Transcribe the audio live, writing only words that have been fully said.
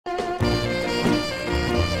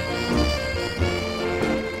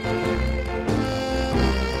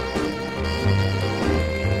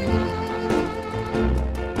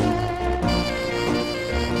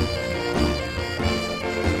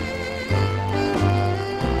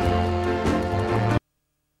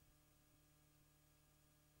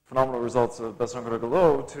phenomenal results of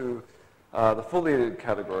Besson-Gregolo to the foliated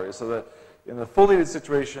category. So that in the foliated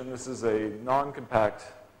situation, this is a non-compact.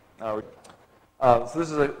 So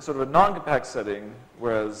this is a sort of a non-compact setting,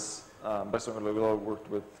 whereas Besson-Gregolo worked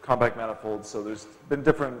with compact manifolds. So there's been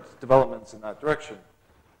different developments in that direction.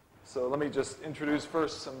 So let me just introduce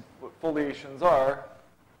first what foliations are,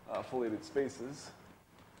 foliated spaces.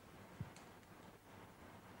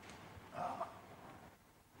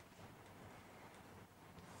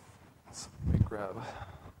 Let me grab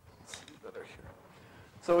better here.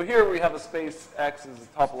 So here we have a space X is a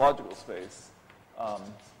topological space. And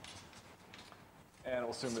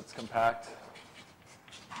we'll assume it's compact.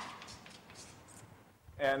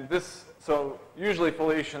 And this, so usually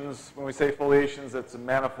foliations, when we say foliations, it's a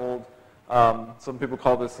manifold. Some people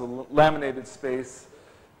call this a laminated space.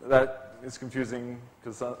 That is confusing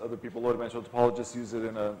because other people, low-dimensional topologists, use it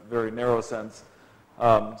in a very narrow sense.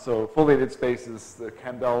 So foliated spaces, the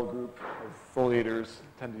Campbell group of foliators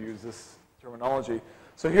tend to use this terminology.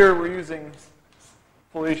 So here we're using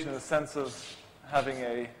foliation in the sense of having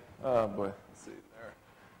a, let's see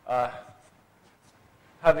there,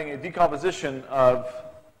 having a decomposition of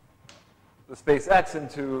the space X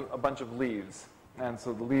into a bunch of leaves. And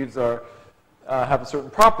so the leaves are, have a certain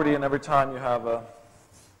property, and every time you have a,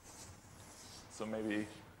 so maybe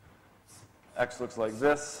X looks like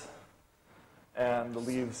this, and the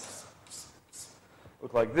leaves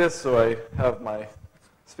look like this, so I have my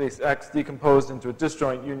space X decomposed into a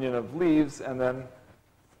disjoint union of leaves, and then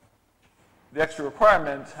the extra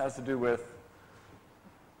requirement has to do with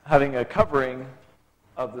having a covering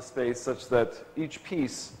of the space such that each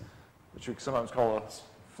piece, which we sometimes call a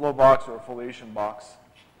flow box or a foliation box,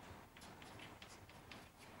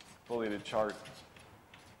 foliated chart,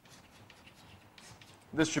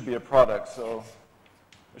 this should be a product, so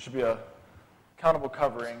there should be a countable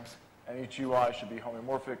covering, and each UI should be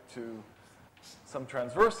homomorphic to some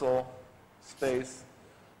transversal space.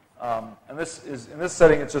 And this is, in this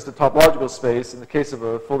setting, it's just a topological space. In the case of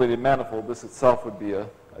a foliated manifold, this itself would be a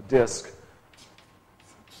disk.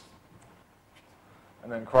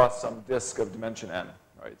 And then cross some disk of dimension n.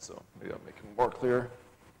 Right, so maybe I'll make it more clear.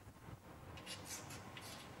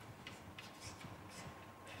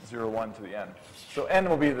 0, 1 to the n. So n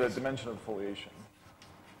will be the dimension of foliation.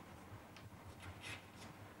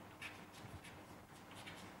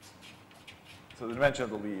 So the dimension of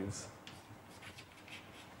the leaves.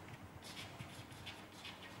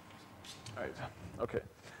 All right, okay.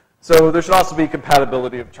 So there should also be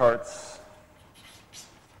compatibility of charts.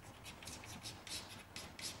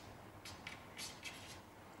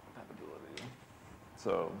 Compatibility.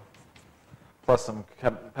 So plus some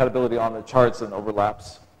compatibility on the charts and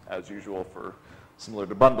overlaps, as usual, for similar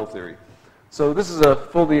to bundle theory. So this is a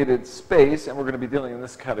foliated space, and we're going to be dealing in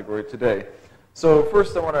this category today. So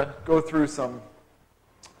first I want to go through some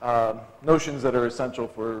notions that are essential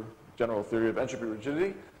for general theory of entropy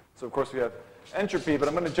rigidity. So of course we have entropy, but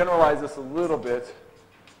I'm going to generalize this a little bit.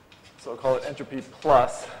 So I'll call it entropy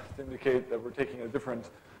plus to indicate that we're taking a different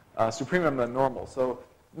supremum than normal. So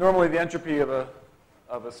normally the entropy of a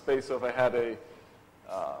space, so if I had a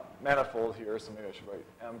manifold here, so maybe I should write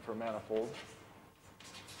M for manifold,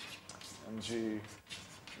 MG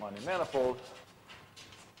Riemannian manifold,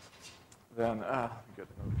 then, let me get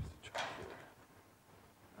another piece of chalk here.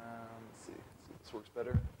 Let's see if this works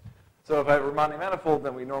better. So if I have a Riemannian manifold,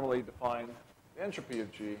 then we normally define the entropy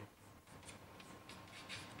of G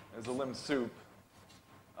as a lim sup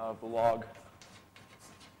of the log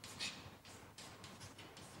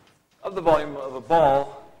of the volume of a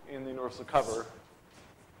ball in the universal cover.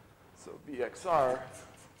 So BXR,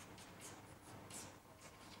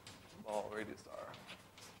 ball radius R,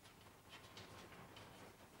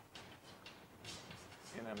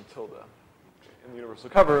 in M tilde, in the universal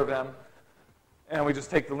cover of M. And we just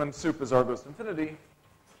take the lim sup as R goes to infinity.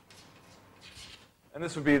 And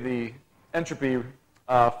this would be the entropy,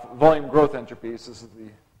 volume growth entropy. So this is the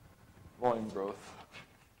volume growth.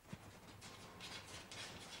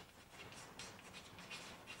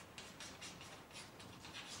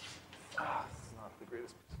 This is not the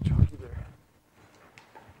greatest piece of chalk either.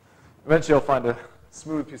 Eventually I'll find a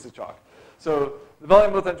smooth piece of chalk. So the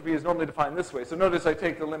volume growth entropy is normally defined this way. So notice I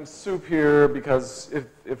take the lim sup here because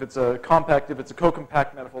if it's a compact, if it's a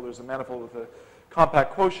co-compact manifold, there's a manifold with a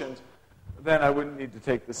compact quotient, then I wouldn't need to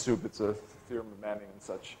take the sup. It's a theorem of Manning and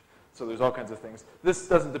such. So there's all kinds of things. This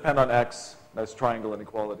doesn't depend on x. That's triangle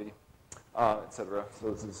inequality, et cetera.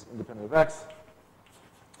 So this is independent of x.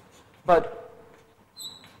 But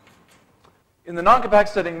in the non-compact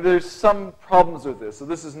setting, there's some problems with this. So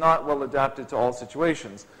this is not well adapted to all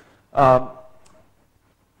situations.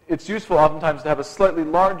 it's useful oftentimes to have a slightly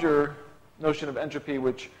larger notion of entropy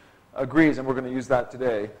which agrees, and we're going to use that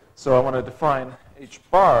today. So I want to define h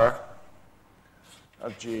bar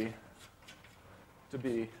of G to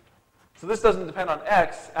be. So this doesn't depend on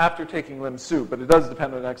x after taking lim sup, but it does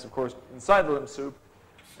depend on x, of course, inside the lim sup.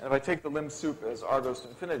 And if I take the lim sup as r goes to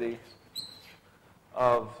infinity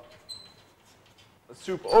of a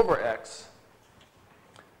sup over x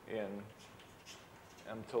in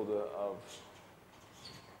m tilde of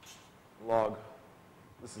log,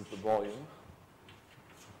 this is the volume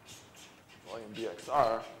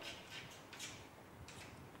dxr,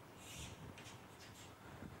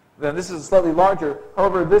 then this is slightly larger.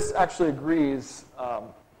 However, this actually agrees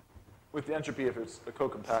with the entropy if it's a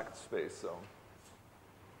co-compact space. So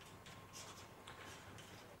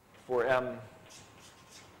for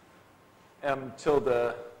m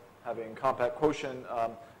tilde having compact quotient,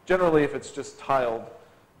 generally if it's just tiled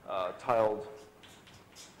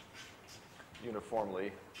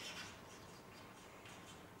uniformly,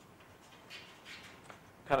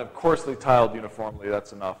 kind of coarsely tiled uniformly,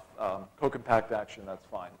 that's enough. Co-compact action, that's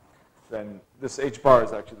fine. Then this h bar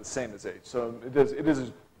is actually the same as h. So it is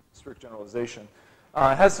a strict generalization.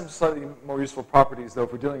 It has some slightly more useful properties, though,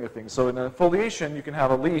 if we're dealing with things. So in a foliation, you can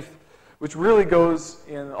have a leaf which really goes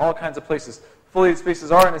in all kinds of places. Foliated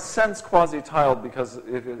spaces are, in a sense, quasi-tiled because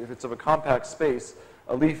if it's of a compact space,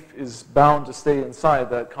 a leaf is bound to stay inside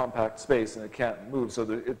that compact space and it can't move. So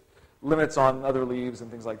it limits on other leaves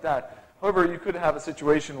and things like that. However, you could have a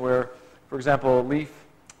situation where, for example, a leaf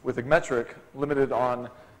with a metric limited on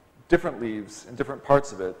different leaves in different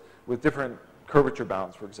parts of it with different curvature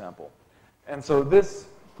bounds, for example. And so this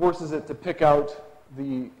forces it to pick out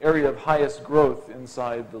the area of highest growth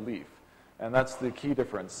inside the leaf. And that's the key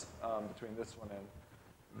difference between this one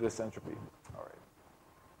and this entropy. All right.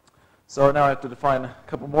 So now I have to define a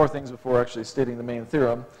couple more things before actually stating the main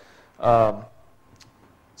theorem.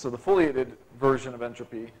 So the foliated version of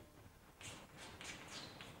entropy.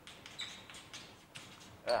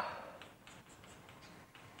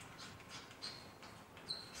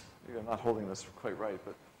 Maybe I'm not holding this quite right,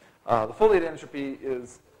 but the foliated entropy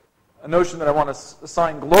is a notion that I want to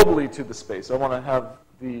assign globally to the space. I want to have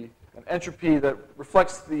an entropy that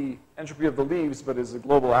reflects the entropy of the leaves, but is a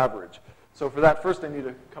global average. So for that, first I need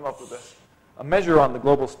to come up with a measure on the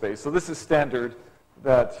global space. So this is standard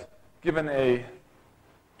that given a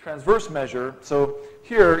transverse measure, so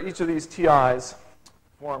here each of these TIs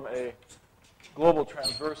form a global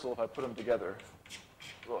transversal if I put them together.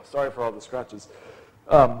 Oh, sorry for all the scratches.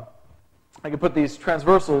 I can put these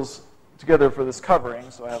transversals together for this covering.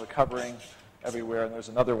 So I have a covering everywhere, and there's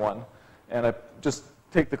another one. And I just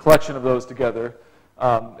take the collection of those together.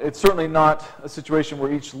 It's certainly not a situation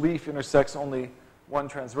where each leaf intersects only one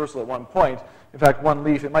transversal at one point. In fact, one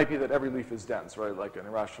leaf, it might be that every leaf is dense, right? Like an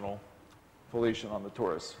irrational foliation on the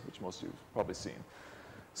torus, which most of you have probably seen.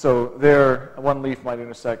 So there, one leaf might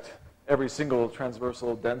intersect every single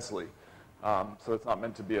transversal densely. So it's not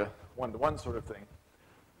meant to be a one-to-one sort of thing.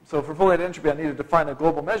 So for foliated entropy, I need to define a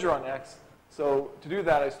global measure on X. So to do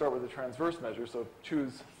that, I start with a transverse measure. So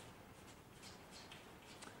choose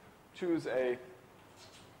a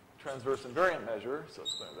transverse invariant measure. So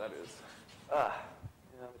explain what that is.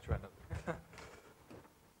 Let me try another.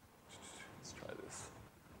 Let's try this.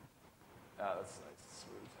 That's nice and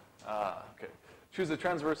smooth. Okay. Choose a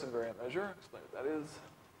transverse invariant measure. Explain what that is.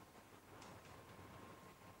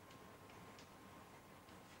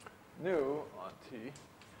 New on T.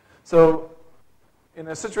 So in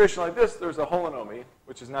a situation like this, there's a holonomy,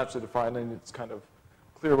 which is naturally defined, and it's kind of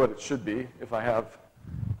clear what it should be if I have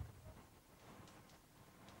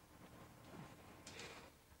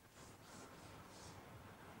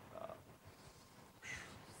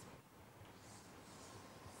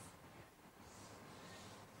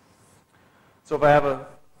so if I have a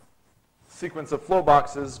sequence of flow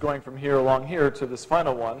boxes going from here along here to this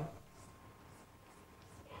final one,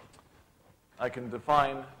 I can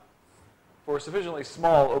define for a sufficiently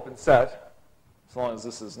small open set, as long as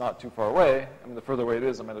this is not too far away. I mean, the further away it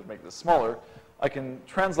is, I'm going to make this smaller. I can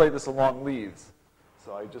translate this along leaves.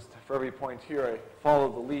 So I just, for every point here, I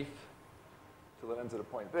follow the leaf till it ends at a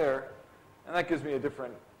point there. And that gives me a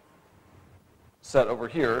different set over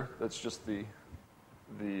here. That's just the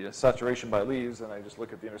saturation by leaves. And I just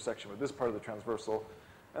look at the intersection with this part of the transversal.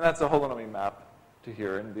 And that's a holonomy map to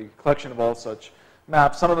here. And the collection of all such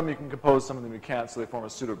maps, some of them you can compose, some of them you can't, so they form a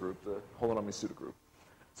pseudogroup, the holonomy pseudogroup.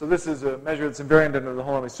 So this is a measure that's invariant under the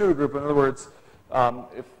holonomy pseudogroup. In other words,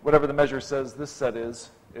 if whatever the measure says this set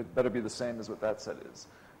is, it better be the same as what that set is.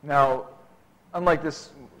 Now, unlike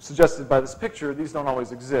this suggested by this picture, these don't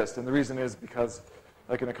always exist. And the reason is because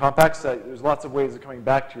Like in a compact set, there's lots of ways of coming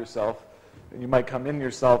back to yourself, and you might come in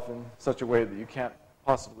yourself in such a way that you can't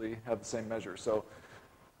possibly have the same measure. So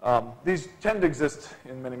these tend to exist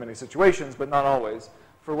in many, many situations, but not always.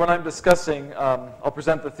 For what I'm discussing, I'll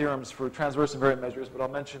present the theorems for transverse invariant measures, but I'll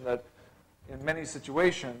mention that in many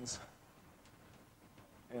situations,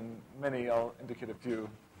 I'll indicate a few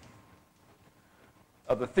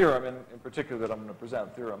of the theorem in particular that I'm going to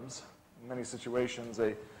present, theorems. In many situations,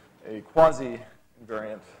 a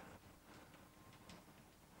quasi-invariant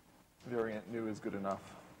nu is good enough.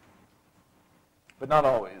 But not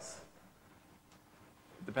always.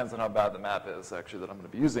 It depends on how bad the map is, actually, that I'm going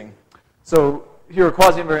to be using. So here, a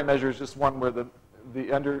quasi-invariant measure is just one where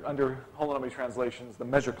under holonomic translations, the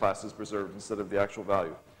measure class is preserved instead of the actual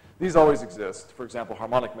value. These always exist. For example,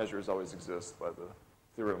 harmonic measures always exist by the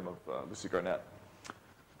theorem of Lucy Garnett.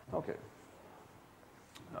 Okay.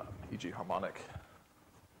 E.g. harmonic.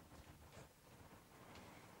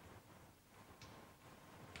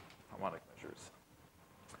 Harmonic measures.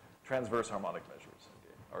 Transverse harmonic measures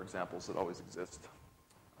are examples that always exist.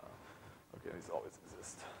 Okay, these always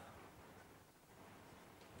exist.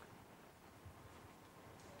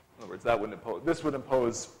 In other words, this would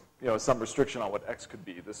impose some restriction on what x could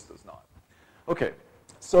be. This does not. Okay,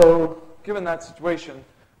 so given that situation,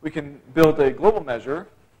 we can build a global measure.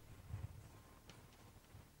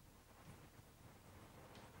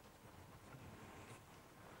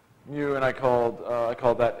 Mu, and I called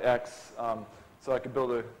that x. So I could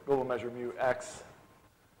build a global measure mu x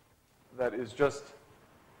that is just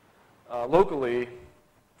locally.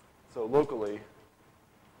 So locally,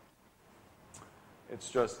 it's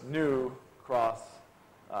just nu cross,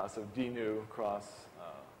 so d nu cross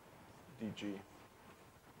dg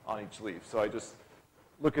on each leaf. So I just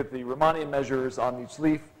look at the Riemannian measures on each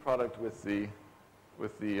leaf, product with the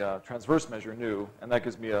transverse measure nu, and that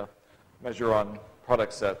gives me a measure on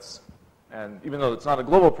product sets. And even though it's not a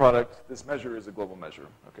global product, this measure is a global measure.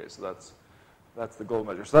 Okay, so that's the global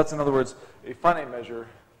measure. So that's, in other words, a finite measure,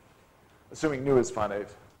 assuming nu is finite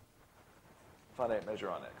measure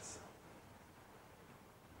on x.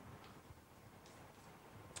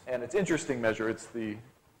 And it's interesting measure. It's the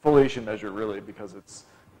foliation measure, really, because it's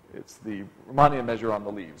the Riemannian measure on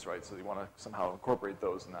the leaves, right? So you want to somehow incorporate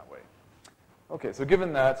those in that way. Okay, so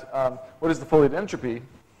given that, what is the foliated entropy?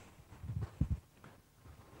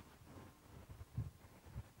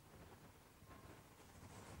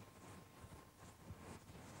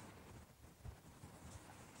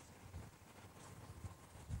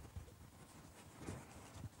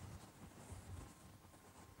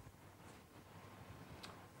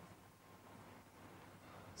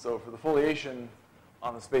 So for the foliation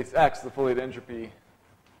on the space X, the foliated entropy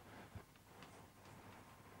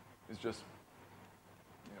is just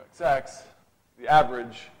XX, the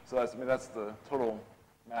average. So that's the total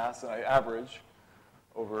mass, and I average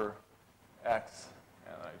over X,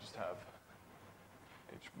 and I just have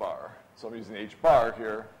H bar. So I'm using H bar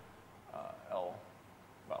here, L,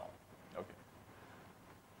 well, okay,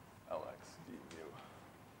 Lx d mu.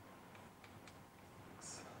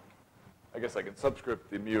 I guess I can subscript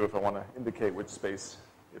the mu if I want to indicate which space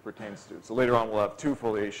it pertains to. So later on we'll have two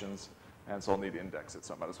foliations, and so I'll need to index it,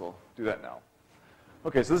 so I might as well do that now.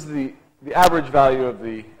 Okay, so this is the average value of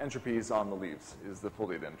the entropies on the leaves, is the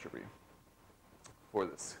foliated entropy for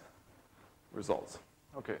this result.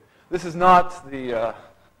 Okay, this is not the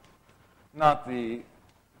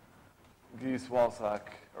Gies-Walsack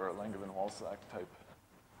or Langevin-Walsack type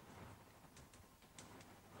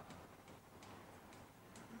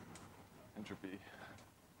entropy.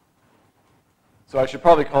 So I should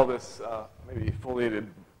probably call this maybe foliated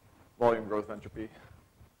volume growth entropy.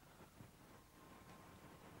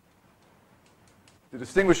 To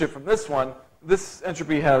distinguish it from this one, this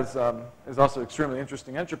entropy is also extremely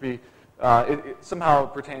interesting entropy. It somehow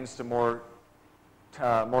pertains to more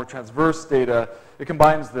transverse data. It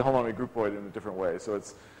combines the holonomic groupoid in a different way, so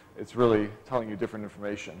it's really telling you different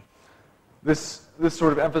information. This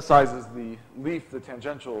sort of emphasizes the leaf, the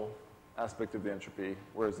tangential aspect of the entropy,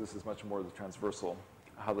 whereas this is much more the transversal,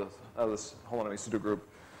 how this holonomic pseudogroup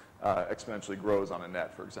exponentially grows on a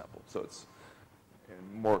net, for example. So it's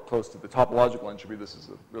more close to the topological entropy. This is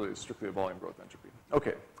really strictly a volume growth entropy.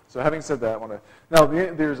 Okay, so having said that, I want to... Now,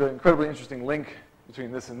 there's an incredibly interesting link between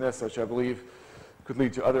this and this, which I believe could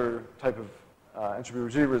lead to other type of entropy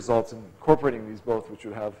rigidity results, and incorporating these both, which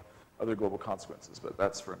would have other global consequences, but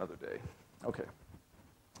that's for another day. Okay,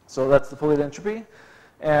 so that's the foliated entropy.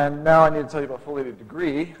 And now I need to tell you about foliated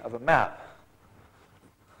degree of a map.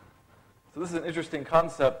 So this is an interesting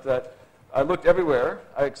concept that I looked everywhere.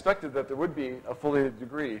 I expected that there would be a foliated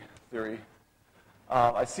degree theory.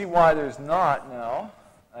 I see why there's not now.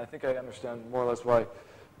 I think I understand more or less why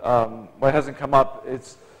it hasn't come up.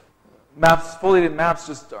 It's maps, foliated maps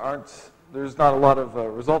just aren't, there's not a lot of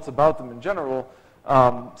results about them in general,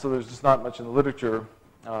 so there's just not much in the literature.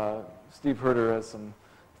 Steve Herder has some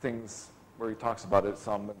things where he talks about it,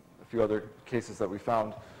 a few other cases that we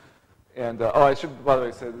found. And, I should, by the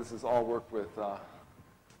way, say this is all work with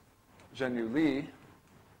Zhenyu Li.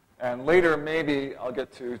 And later, maybe I'll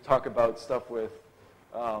get to talk about stuff with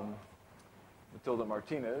Matilda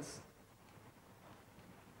Martinez.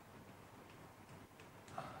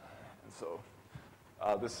 And so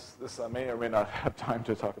this I may or may not have time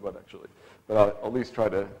to talk about, actually. But I'll at least try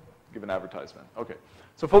to give an advertisement. Okay.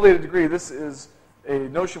 So foliated degree, this is a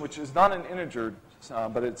notion which is not an integer,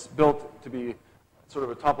 but it's built to be sort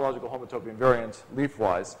of a topological homotopy invariant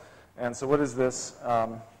leaf-wise. And so what is this?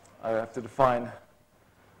 I have to define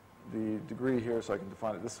the degree here, so I can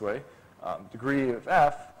define it this way. Degree of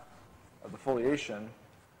f of the foliation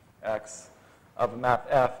x of a map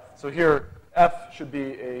f. So here, f should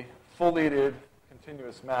be a foliated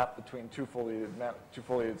continuous map between two foliated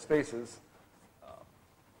spaces.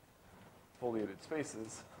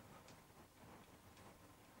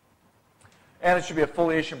 And it should be a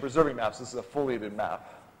foliation preserving map. So this is a foliated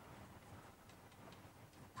map,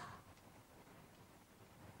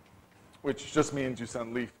 which just means you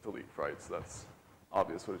send leaf to leaf, right? So that's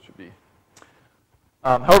obvious what it should be.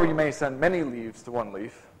 However, you may send many leaves to one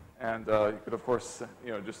leaf, and you could, of course,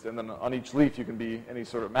 and then on each leaf you can be any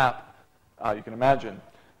sort of map you can imagine.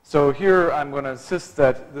 So here I'm going to insist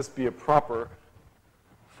that this be a proper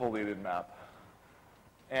foliated map.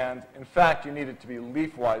 And in fact, you need it to be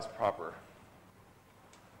leaf-wise proper.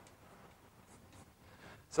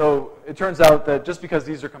 So it turns out that just because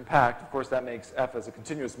these are compact, of course, that makes f as a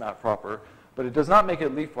continuous map proper, but it does not make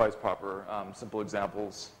it leaf-wise proper. Simple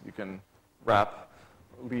examples, you can wrap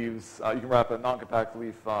leaves, you can wrap a non-compact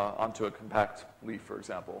leaf onto a compact leaf, for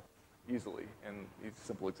example, easily in these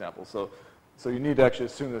simple examples. So you need to actually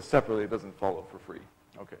assume this separately. It doesn't follow for free.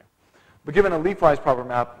 Okay. But given a leaf-wise proper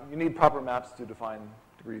map, you need proper maps to define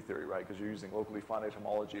degree theory, right? Because you're using locally finite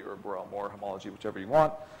homology or Borel-Moore homology, whichever you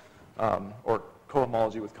want, or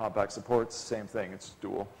cohomology with compact supports, same thing, it's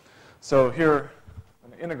dual. So here, I'm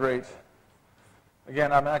going to integrate.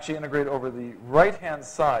 Again, I'm actually integrate over the right-hand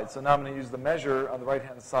side. So now I'm going to use the measure on the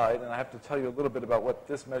right-hand side, and I have to tell you a little bit about what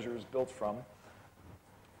this measure is built from.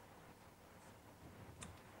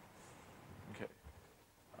 Okay.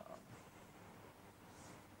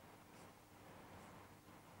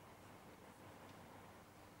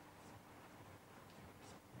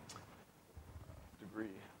 Degree.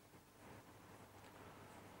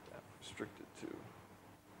 Restricted to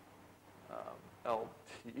LT,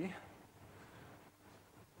 d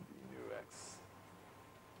nu x,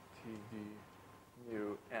 t d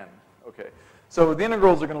mu n. Okay, so the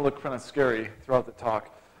integrals are going to look kind of scary throughout the talk.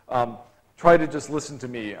 Try to just listen to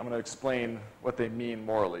me. I'm going to explain what they mean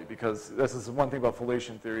morally, because this is one thing about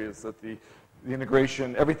foliation theory is that the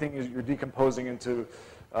integration, everything is you're decomposing into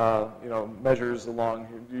measures along,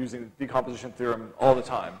 you're using the decomposition theorem all the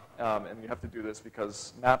time. And you have to do this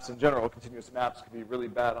because maps in general, continuous maps, can be really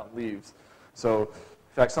bad on leaves. So,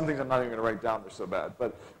 in fact, some things I'm not even going to write down, they're so bad.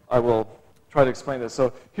 But I will try to explain this.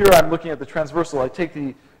 So here I'm looking at the transversal. I take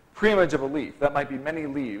the preimage of a leaf. That might be many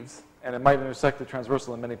leaves, and it might intersect the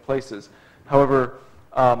transversal in many places. However,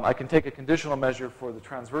 I can take a conditional measure for the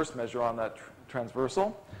transverse measure on that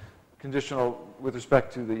transversal, conditional with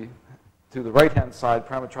respect to the right-hand side,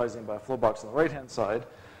 parametrizing by a flow box on the right-hand side.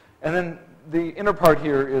 And then the inner part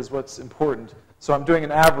here is what's important. So I'm doing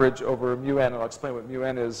an average over mu n, and I'll explain what mu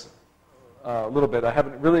n is a little bit. I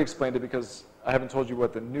haven't really explained it because I haven't told you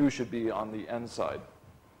what the nu should be on the n side.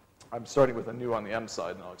 I'm starting with a nu on the m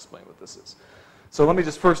side, and I'll explain what this is. So let me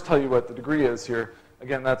just first tell you what the degree is here.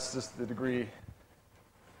 Again, that's just the degree.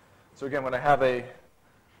 So again, when I have a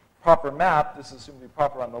proper map, this is assumed to be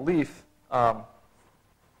proper on the leaf.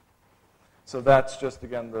 So that's just,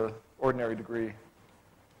 again, the ordinary degree.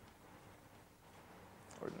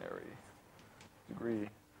 Ordinary degree,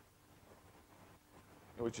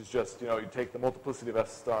 which is just, you take the multiplicity of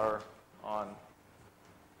S star on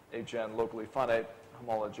Hn locally finite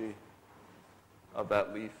homology of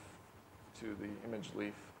that leaf to the image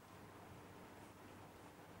leaf.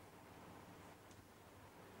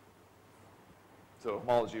 So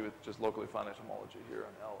homology with just locally finite homology here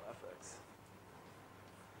on LFX.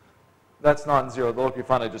 That's non-zero. The locally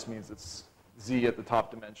finite just means it's Z at the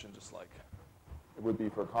top dimension, just like it would be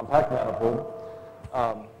for a compact manifold.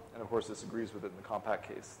 And of course, this agrees with it in the compact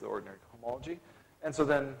case, the ordinary homology. And so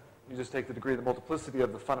then you just take the degree of the multiplicity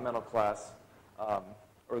of the fundamental class,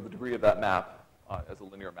 or the degree of that map, as a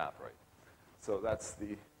linear map, right? So that's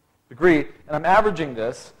the degree. And I'm averaging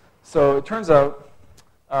this. So it turns out,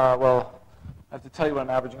 well, I have to tell you what I'm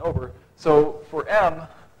averaging over. So for M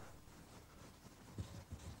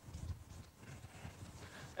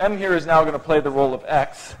here is now going to play the role of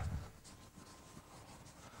X.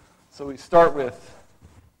 So we start with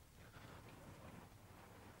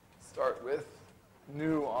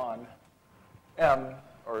nu on M,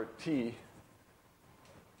 or T,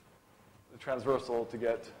 the transversal to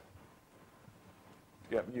get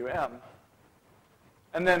mu M.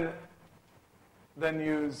 And then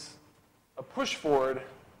use a push forward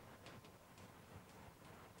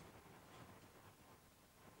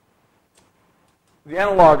the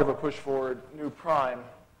analog of a push forward nu prime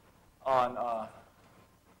on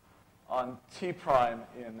T prime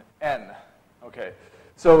in N. Okay.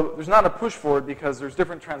 So there's not a push forward because there's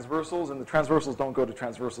different transversals, and the transversals don't go to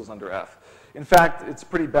transversals under F. In fact, it's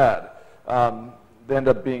pretty bad. They end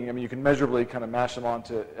up being, I mean, you can measurably kind of mash them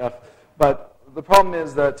onto F. But the problem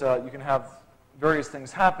is that you can have various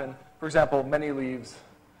things happen. For example, many leaves,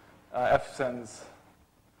 F sends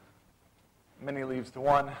many leaves to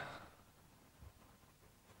 1.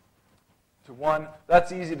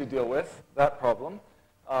 That's easy to deal with, that problem.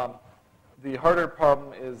 The harder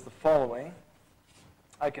problem is the following.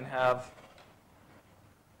 I can have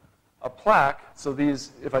a plaque. So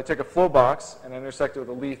these, if I take a flow box and intersect it with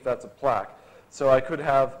a leaf, that's a plaque. So I could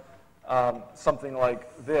have something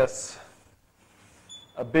like this.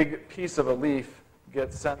 A big piece of a leaf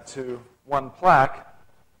gets sent to one plaque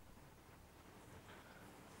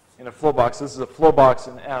in a flow box. This is a flow box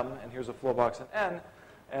in M, and here's a flow box in N.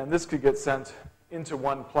 And this could get sent into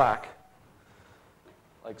one plaque,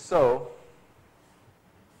 like so.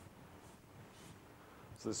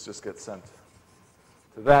 So this just gets sent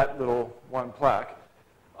to that little one plaque.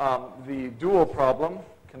 The dual problem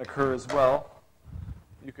can occur as well.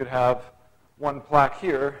 You could have one plaque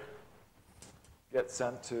here get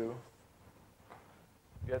sent to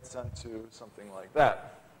something like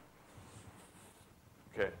that.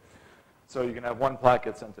 Okay. So you can have one plaque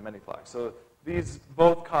get sent to many plaques. So these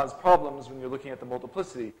both cause problems when you're looking at the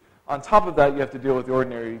multiplicity. On top of that, you have to deal with the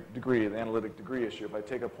ordinary degree, the analytic degree issue. If I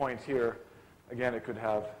take a point here, again, it could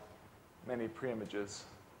have many preimages,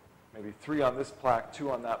 maybe 3 on this plaque,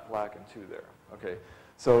 2 on that plaque, and 2 there. Okay,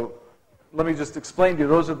 so let me just explain to you.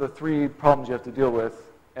 Those are the 3 problems you have to deal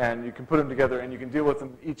with, and you can put them together, and you can deal with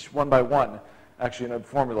them each one by one, actually, in a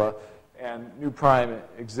formula. And nu prime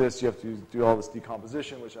exists. You have to do all this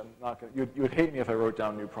decomposition, which I'm not going to. You would hate me if I wrote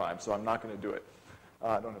down nu prime, so I'm not going to do it.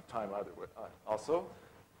 I don't have time either. Also,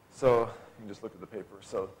 so you can just look at the paper.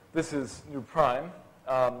 So this is nu prime.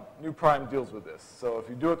 Nu prime deals with this. So if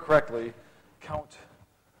you do it correctly, count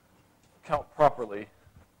properly,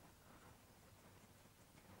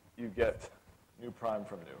 you get nu prime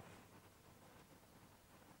from nu.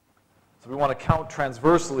 So we want to count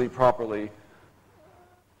transversally properly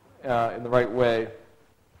in the right way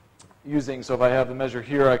using, so if I have the measure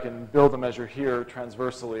here, I can build a measure here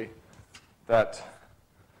transversally that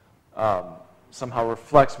somehow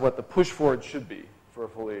reflects what the push forward should be for a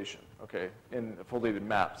foliation, okay, in a foliated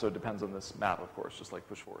map. So it depends on this map, of course, just like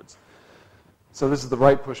push forwards. So this is the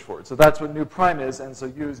right push forward. So that's what nu prime is, and so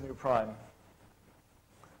use nu prime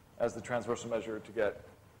as the transversal measure to get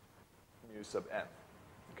mu sub n.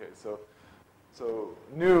 Okay, so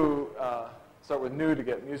nu, start with nu to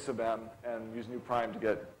get mu sub m, and use nu prime to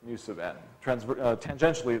get mu sub n.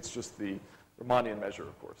 Tangentially, it's just the Ramanian measure,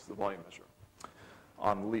 of course, the volume measure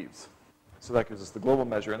on the leaves. So that gives us the global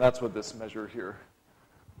measure, and that's what this measure here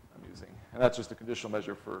I'm using. And that's just a conditional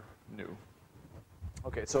measure for nu.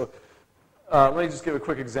 Okay, so let me just give a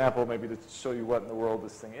quick example, maybe to show you what in the world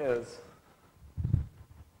this thing is.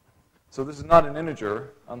 So this is not an integer,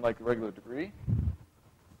 unlike the regular degree.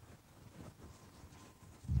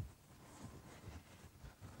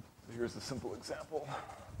 So here's a simple example.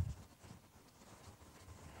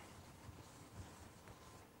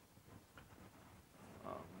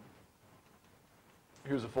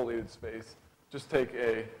 Here's a foliated space. Just take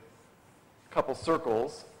a couple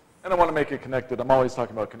circles, and I want to make it connected. I'm always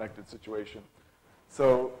talking about connected situation.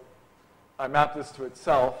 So I map this to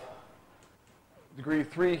itself. Degree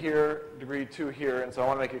 3 here, degree 2 here, and so I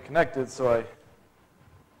want to make it connected, so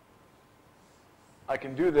I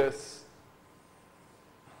can do this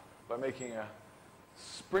by making a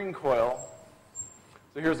spring coil.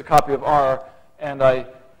 So here's a copy of R, and I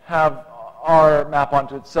have R map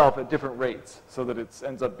onto itself at different rates so that it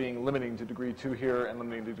ends up being limiting to degree 2 here and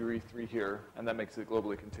limiting to degree 3 here, and that makes it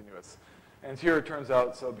globally continuous. And here it turns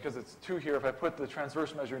out, so because it's 2 here, if I put the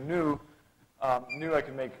transverse measure nu Nu, I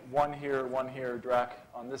can make one here, drag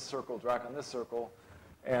on this circle,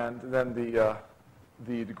 and then the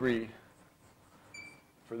degree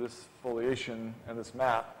for this foliation and this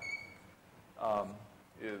map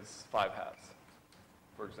is 5 halves,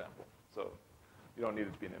 for example. So you don't need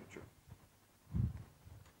it to be an integer.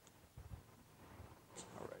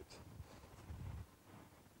 All right.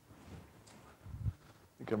 I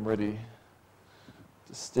think I'm ready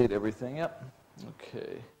to state everything. Yep.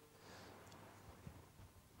 Okay.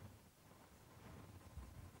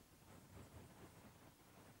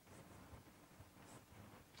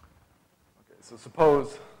 So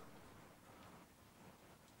suppose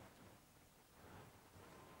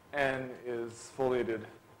N is foliated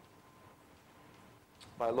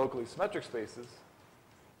by locally symmetric spaces.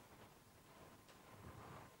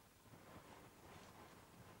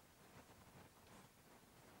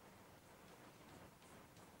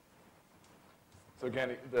 So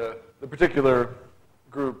again, the particular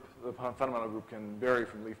group, the fundamental group, can vary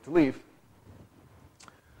from leaf to leaf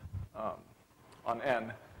on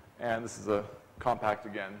N. And this is a compact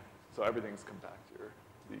again, so everything's compact here.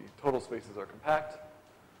 The total spaces are compact.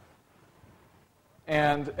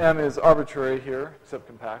 And M is arbitrary here, except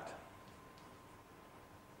compact.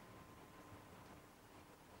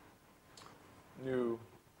 Nu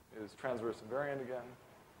is transverse invariant again.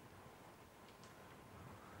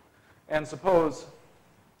 And suppose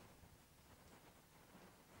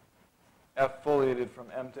F foliated from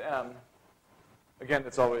M to M, again,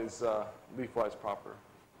 it's always leafwise proper.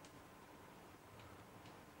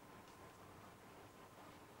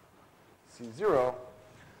 C0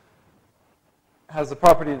 has the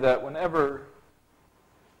property that whenever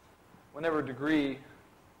degree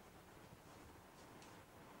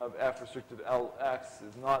of F restricted to Lx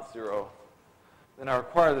is not 0, then I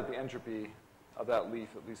require that the entropy of that leaf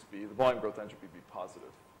at least be, the volume growth entropy be positive.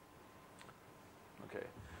 Okay.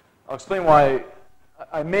 I'll explain why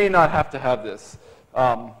I may not have to have this. We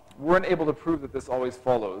weren't able to prove that this always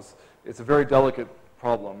follows. It's a very delicate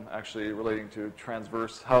problem, actually, relating to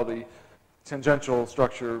transverse, how the tangential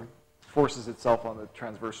structure forces itself on the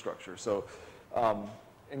transverse structure. So,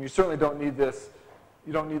 and you certainly don't need this.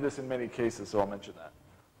 You don't need this in many cases, so I'll mention that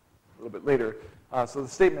a little bit later. So the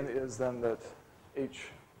statement is then that H,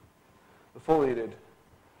 the foliated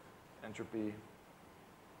entropy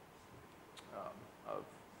of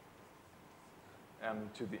M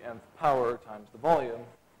to the nth power times the volume,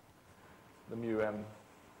 the mu M.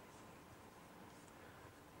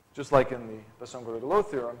 Just like in the Besson-Gordon-Low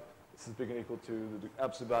theorem, this is big and equal to the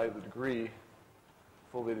absolute value of the degree,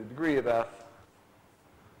 foliated degree of F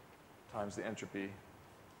times the entropy,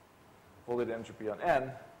 foliated entropy on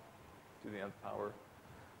N to the nth power,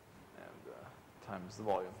 and times the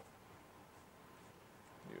volume,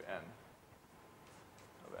 mu N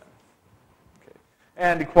of N. Okay.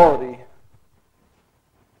 And equality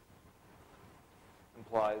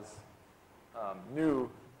implies nu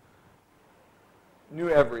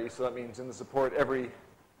every, so that means in the support every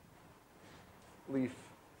leaf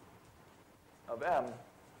of M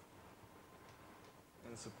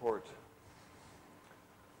in support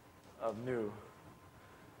of nu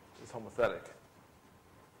is homothetic.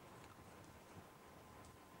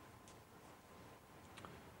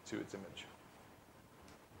 To its image.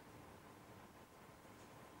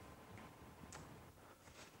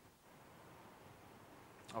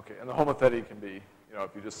 Okay, and the homothety can be,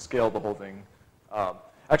 if you just scale the whole thing.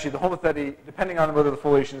 Actually, the homothety, depending on whether the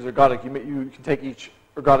foliation is ergodic, you can take each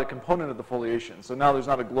ergodic component of the foliation. So now there's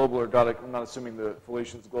not a global ergodic. I'm not assuming the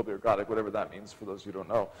foliation is globally ergodic, whatever that means for those who don't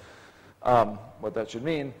know what that should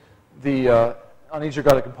mean. On each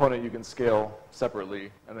ergodic component, you can scale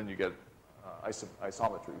separately, and then you get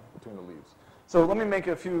isometry between the leaves. So let me make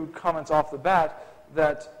a few comments off the bat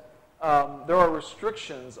that there are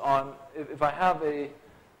restrictions on, if I have a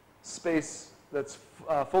space that's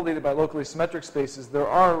foliated by locally symmetric spaces, there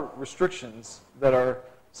are restrictions that are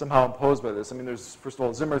somehow imposed by this. I mean, there's, first of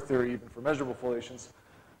all, Zimmer theory even for measurable foliations.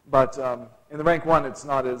 But in the rank 1, it's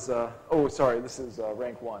not as, oh, sorry, this is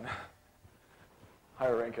rank 1.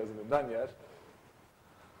 Higher rank hasn't been done yet.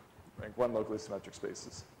 Rank 1 locally symmetric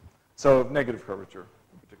spaces. So negative curvature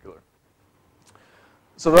in particular.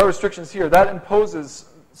 So there are restrictions here. That imposes,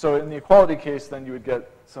 so in the equality case, then you would get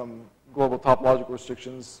some global topological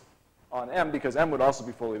restrictions on M, because M would also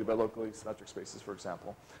be foliated by locally symmetric spaces, for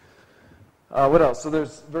example. What else? So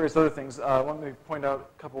there's various other things. Let me point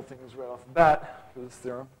out a couple of things right off the bat for this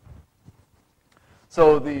theorem.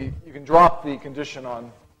 So you can drop the condition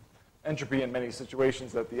on entropy in many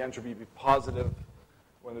situations, that the entropy be positive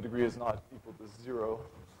when the degree is not equal to 0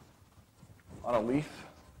 on a leaf.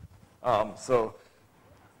 So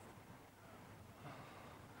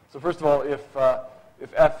So first of all, if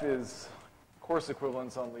F is course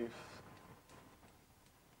equivalence on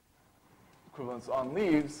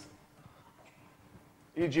leaves,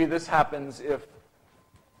 e.g. this happens if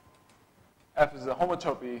F is a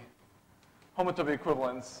homotopy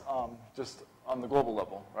equivalence just on the global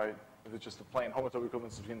level, right? If it's just a plain homotopy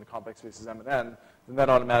equivalence between the compact spaces M and N, then that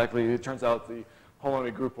automatically, it turns out the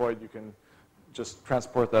holonomy groupoid, you can just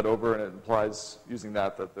transport that over, and it implies using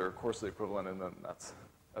that they're coarsely equivalent, and then that's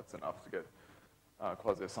enough to get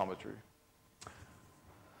quasi-isometry.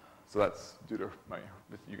 So that's due to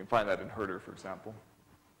you can find that in Herder, for example.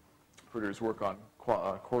 Herder's work on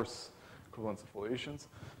coarse equivalence of foliations.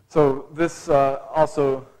 So this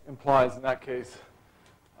also implies in that case,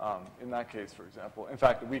 for example, in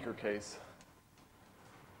fact, a weaker case,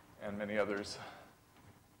 and many others.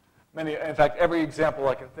 In fact, every example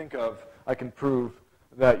I can think of, I can prove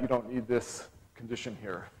that you don't need this condition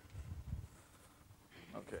here.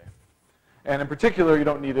 Okay. And in particular, you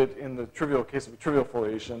don't need it in the trivial case of a trivial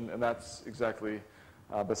foliation, and that's exactly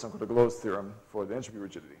Besson-Cotta-Glow's theorem for the entropy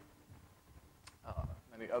rigidity.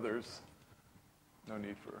 Many others, no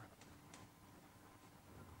need for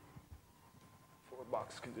a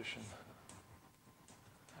box condition.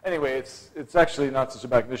 Anyway, it's actually not such a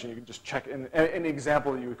bad condition. You can just check in any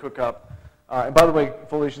example that you would cook up. And by the way,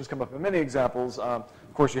 foliations come up in many examples.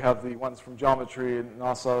 Of course, you have the ones from geometry and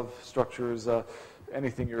Nosov structures.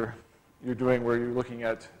 Anything you're doing where you're looking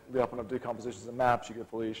at Lyapunov decompositions and maps, you get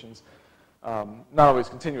foliations. Not always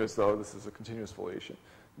continuous, though. This is a continuous foliation.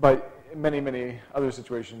 But in many, many other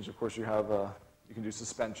situations, of course, you have you can do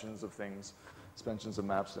suspensions of things, suspensions of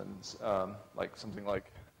maps, and like something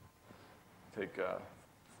like take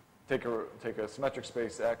a symmetric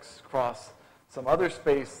space X cross some other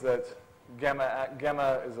space that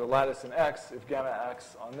gamma is a lattice in X. If gamma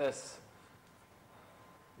acts on this,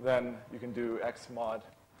 then you can do X mod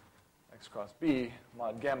X cross B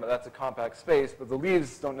mod gamma. That's a compact space, but the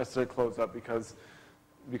leaves don't necessarily close up because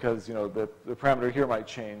the parameter here might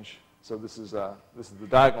change. So this is the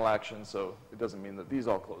diagonal action, so it doesn't mean that these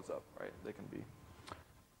all close up, right? They can be,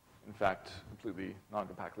 in fact, completely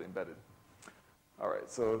non-compactly embedded. All right,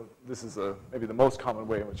 so this is maybe the most common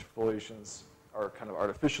way in which foliations are kind of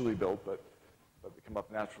artificially built, but they come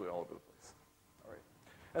up naturally all over the place. All right,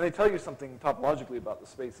 and they tell you something topologically about the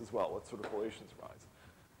space as well, what sort of foliations arise.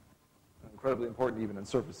 Incredibly important even in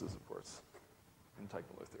surfaces, of course, in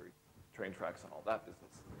Teichmuller theory, train tracks and all that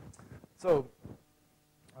business. So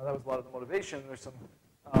that was a lot of the motivation. There's some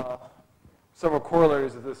several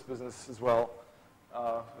corollaries of this business as well.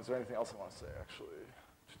 Is there anything else I want to say, actually?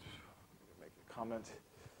 Make a comment.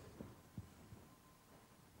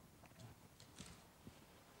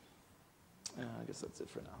 I guess that's it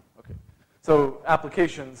for now. Okay. So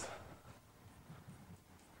applications.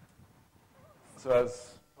 So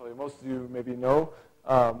as probably most of you maybe know,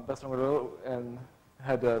 Besson and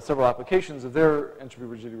had several applications of their entropy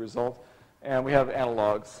rigidity result, and we have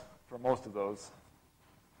analogs for most of those.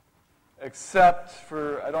 Except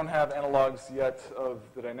for, I don't have analogs yet of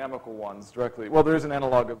the dynamical ones directly. Well, there is an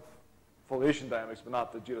analog of foliation dynamics, but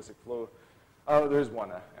not the geodesic flow. Oh, there is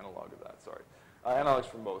one analog of that, sorry. Analogs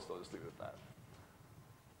for most, I'll just leave it at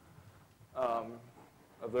that.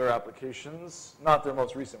 Of their applications, not their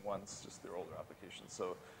most recent ones, just their older applications.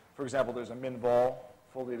 So, for example, there's a min-vol,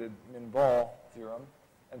 foliated min-vol theorem,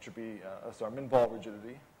 min-vol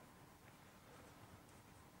rigidity.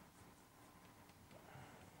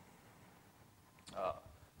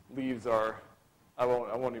 Leaves are, I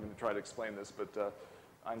won't even try to explain this, but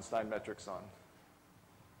Einstein metrics on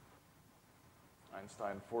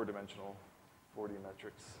Einstein four-dimensional 4D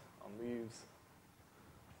metrics on leaves.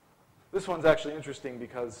 This one's actually interesting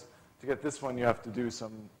because to get this one, you have to do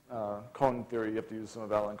some cone theory. You have to use some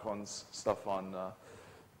of Alan Cohn's stuff on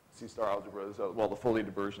C-star algebras, well, the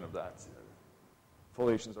foliated version of that.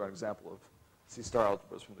 Foliations are an example of C-star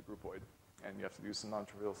algebras from the groupoid, and you have to do some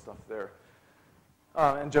non-trivial stuff there.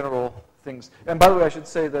 And general things. And by the way, I should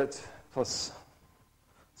say that, plus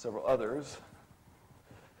several others,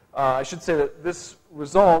 I should say that this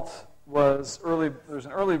result was early, there's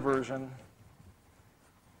an early version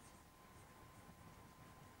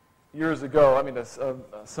years ago, I mean a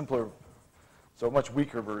simpler, so a much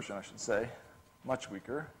weaker version, I should say, much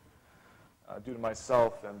weaker, due to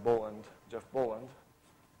myself and Jeff Boland.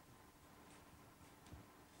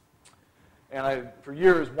 And I, for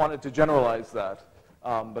years, wanted to generalize that.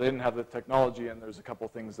 But I didn't have the technology, and there's a couple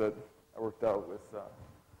things that I worked out with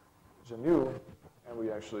Janu, and we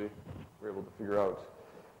actually were able to figure out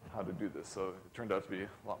how to do this. So it turned out to be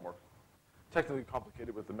a lot more technically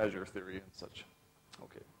complicated with the measure theory and such.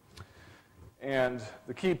 Okay. And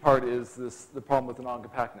the key part is the problem with the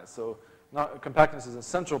non-compactness. So compactness is an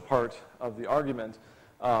essential part of the argument,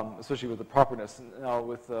 especially with the properness. Now,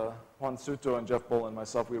 with Juan Soto and Jeff Bull and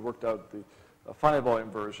myself, we worked out the finite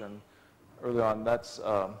volume version early on.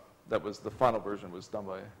 That was the final version was done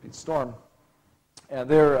by Pete Storm. And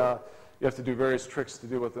there, you have to do various tricks to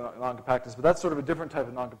deal with the non-compactness. But that's sort of a different type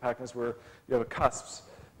of non-compactness where you have cusps.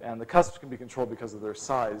 And the cusps can be controlled because of their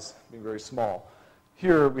size being very small.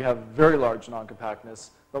 Here, we have very large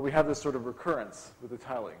non-compactness, but we have this sort of recurrence with the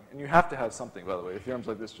tiling. And you have to have something, by the way. Theorems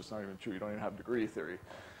like this just aren't even true. You don't even have degree theory.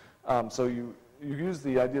 So you use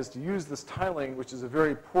the ideas to use this tiling, which is a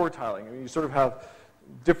very poor tiling. I mean, you sort of have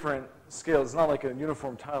different scales. It's not like a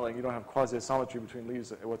uniform tiling. You don't have quasi-isometry between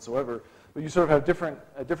leaves whatsoever. But you sort of have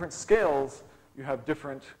at different scales, you have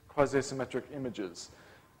different quasi-symmetric images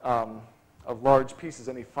of large pieces,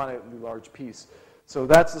 any finitely large piece. So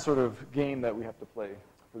that's the sort of game that we have to play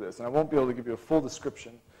for this. And I won't be able to give you a full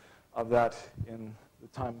description of that in the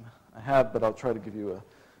time I have, but I'll try to give you a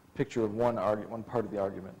picture of one part of the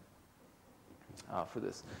argument for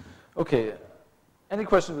this. Okay, any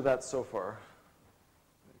questions with that so far?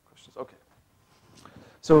 Any questions? Okay.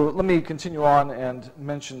 So let me continue on and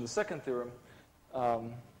mention the second theorem,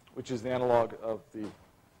 which is the analog of the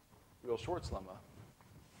real Schwartz lemma.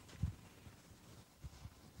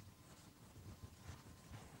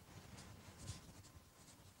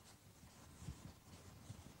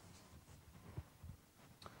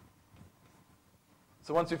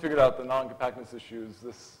 So once you figured out the non-compactness issues,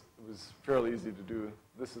 it was fairly easy to do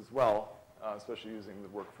this as well, especially using the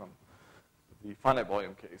work from the finite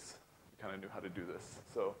volume case. You kind of knew how to do this.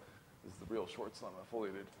 So this is the real Schwartz lemma,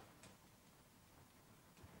 foliated.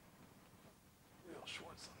 Real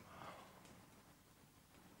Schwartz lemma.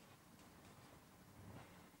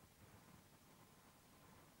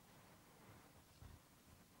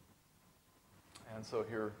 And so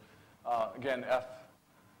here, again, F.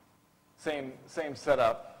 Same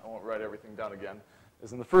setup. I won't write everything down again.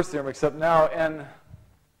 As in the first theorem, except now n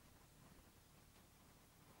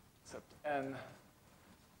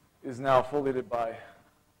is now foliated by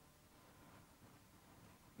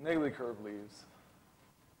negatively curved leaves.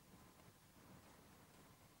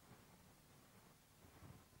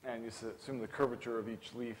 And you assume the curvature of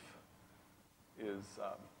each leaf is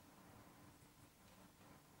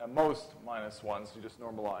at most -1, so you just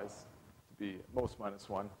normalize to be at most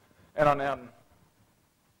 -1. And on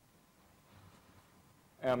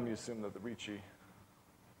M, you assume that the Ricci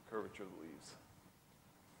curvature of the leaves,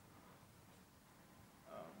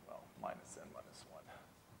 well, -n-1,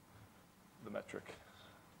 the metric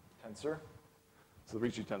tensor. So the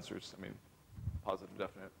Ricci tensors, I mean, positive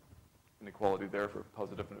definite inequality there for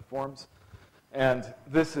positive definite forms. And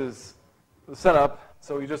this is the setup.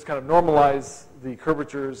 So you just kind of normalize the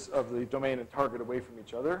curvatures of the domain and target away from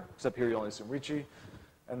each other, except here you only assume Ricci.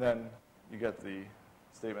 And then you get the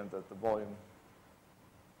statement that the volume.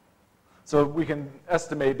 So we can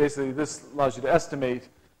estimate, basically this allows you to estimate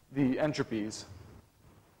the entropies.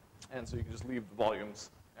 And so you can just leave the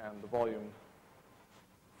volumes and the volume,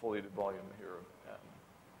 foliated volume here of n.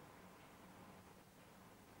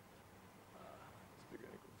 It's bigger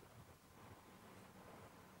than equal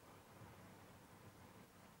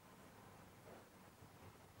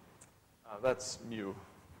to. That's mu.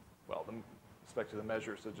 Well, the respect to the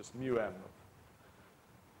measure, so just mu m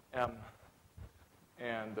of m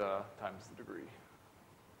and times the degree.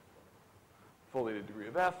 Foliated degree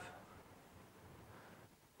of f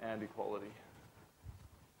and equality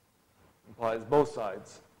implies both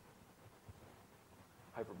sides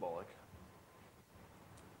hyperbolic.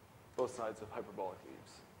 Both sides of hyperbolic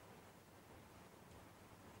leaves.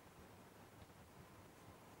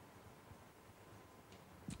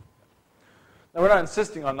 Now, we're not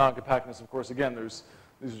insisting on non-compactness, of course. Again, these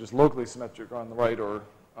are just locally symmetric on the right, or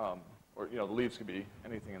the leaves could be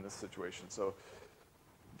anything in this situation. So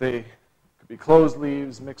they could be closed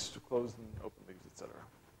leaves, mixed closed and open leaves, etc.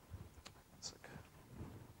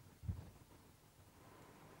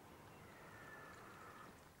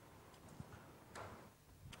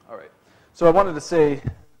 All right. So I wanted to say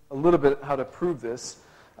a little bit how to prove this.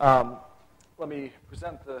 Let me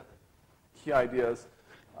present the key ideas.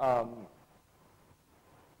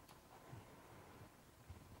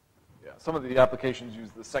 Some of the applications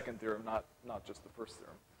use the second theorem, not just the first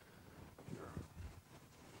theorem.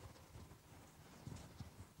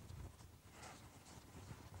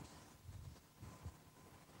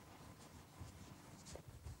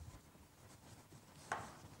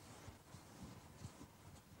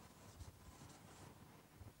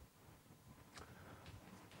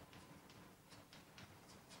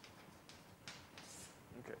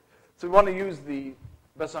 So we want to use the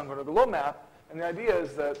Besson-Grenoble map, and the idea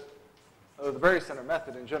is that, the barycenter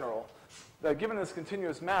method in general, that given this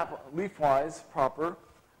continuous map, leafwise, proper,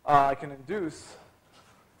 I can induce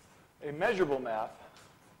a measurable map.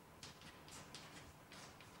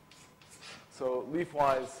 So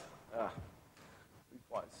leafwise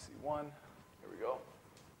C1, here we go.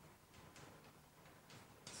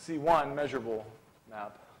 C1 measurable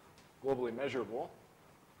map, globally measurable.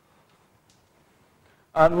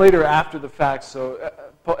 And later, after the fact, so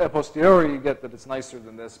a posteriori, you get that it's nicer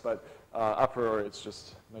than this, but a priori, it's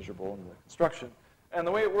just measurable in the construction. And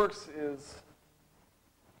the way it works is,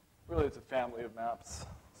 really, it's a family of maps.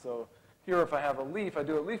 So here, if I have a leaf, I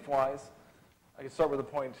do it leafwise. I can start with a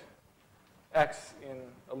point x in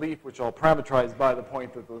a leaf, which I'll parameterize by the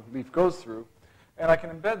point that the leaf goes through. And I can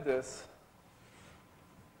embed this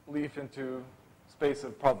leaf into space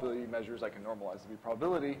of probability measures. I can normalize the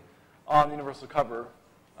probability on the universal cover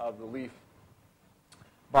of the leaf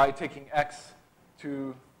by taking x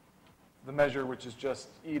to the measure, which is just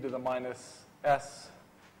e to the minus s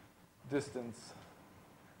distance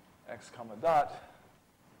x comma dot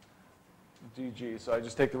dg. So I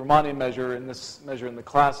just take the Ramanian measure, and this measure in the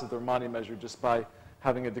class of the Ramanian measure just by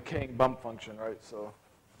having a decaying bump function, right? So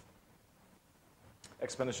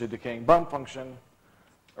exponentially decaying bump function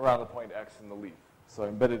around the point x in the leaf. So I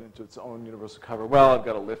embed it into its own universal cover. Well, I've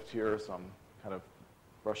got a lift here, so I'm kind of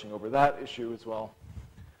brushing over that issue as well.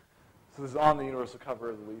 So this is on the universal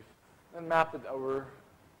cover of the leaf. Then map it over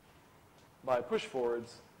by push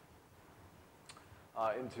forwards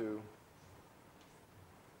into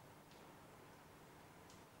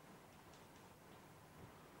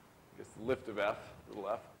the lift of f, little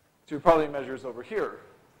f, to probability measures over here.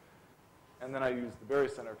 And then I use the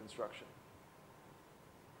barycenter construction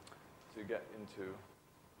to get into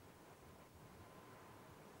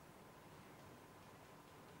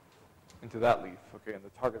that leaf, okay, in the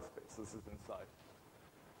target space. This is inside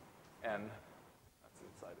N, that's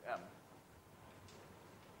inside M.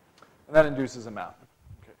 And that induces a map,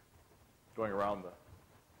 okay, going around the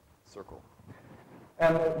circle.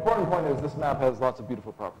 And the important point is this map has lots of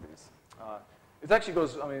beautiful properties. It actually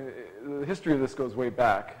goes, I mean, the history of this goes way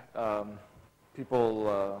back.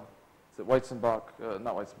 People, is it Weizenbach?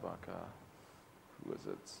 Not Weizenbach. Who is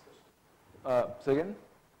it? Say again?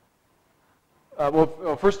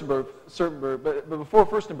 Well, Furstenberg, but before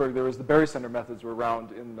Furstenberg, there was the barycenter methods were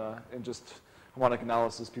around in just harmonic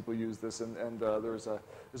analysis. People use this, and there's a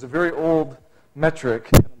very old metric.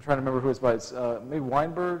 I'm trying to remember who it's by. It's maybe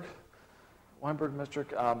Weinberg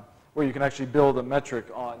metric, where you can actually build a metric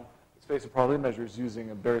on the space of probability measures using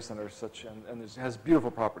a barycenter such, and it has beautiful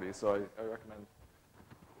properties. So I recommend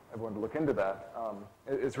everyone to look into that.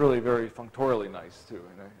 It's really very functorially nice too,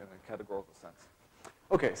 in a categorical sense.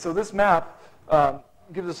 Okay, so this map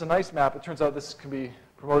gives us a nice map. It turns out this can be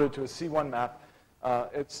promoted to a C1 map.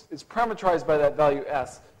 It's parameterized by that value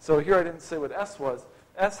S. So here I didn't say what S was.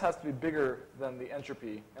 S has to be bigger than the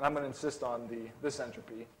entropy, and I'm going to insist on this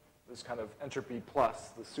entropy, this kind of entropy plus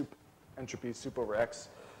the sup entropy, sup over X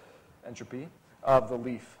entropy of the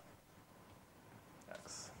leaf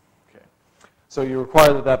X. Okay, so you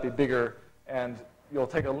require that that be bigger, and you'll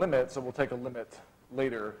take a limit. So we'll take a limit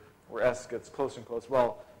later where S gets closer and closer.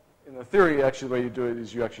 Well, in the theory, actually, the way you do it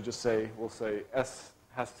is you actually just say, we'll say S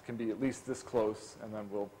can be at least this close, and then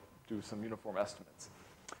we'll do some uniform estimates.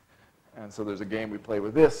 And so there's a game we play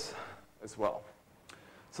with this as well.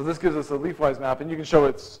 So this gives us a leafwise map, and you can show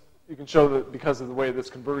that because of the way this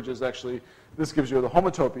converges, actually, this gives you the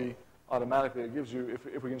homotopy automatically. It gives you,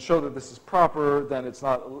 if we can show that this is proper, then it's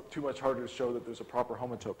not too much harder to show that there's a proper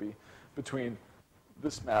homotopy between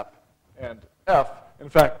this map and F. In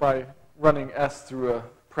fact, by running S through a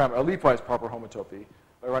leafwise proper homotopy,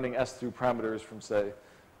 by running S through parameters from, say,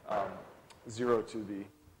 0 to the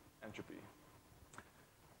entropy.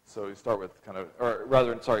 So you start with kind of, or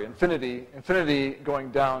rather, sorry, infinity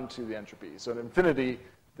going down to the entropy. So at infinity,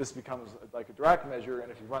 this becomes like a Dirac measure,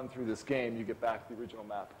 and if you run through this game, you get back the original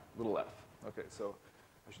map, little f. Okay, so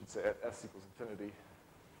I should say S equals infinity,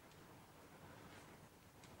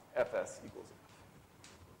 Fs equals f.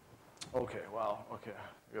 Okay, wow, okay,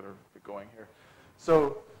 I gotta get going here.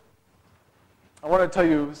 So I want to tell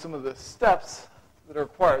you some of the steps that are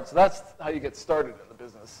required. So that's how you get started in the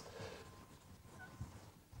business.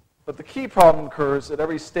 But the key problem occurs at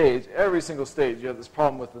every stage. Every single stage, you have this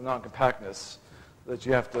problem with the non-compactness that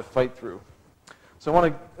you have to fight through. So I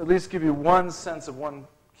want to at least give you one sense of one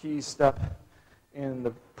key step in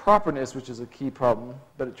the properness, which is a key problem.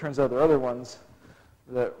 But it turns out there are other ones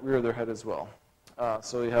that rear their head as well.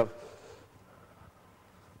 So you have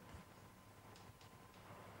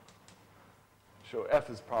show F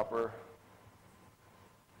is proper,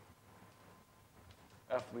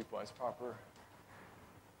 F leafwise proper.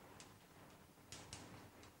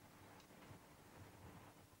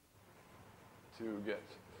 To get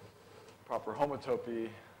proper homotopy.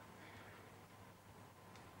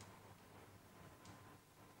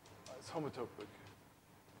 It's homotopy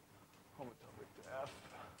to F.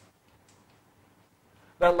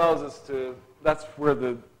 That allows us to, that's where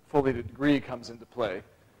the foliated degree comes into play,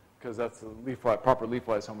 because that's the proper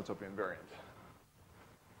leafwise homotopy invariant.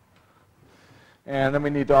 And then we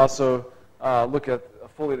need to also look at a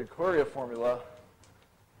foliated Coria formula.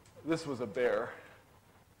 This was a bear.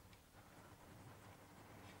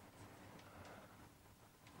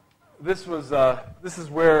 This is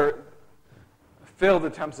where failed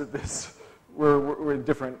attempts at this were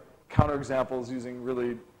different counterexamples using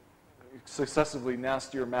really successively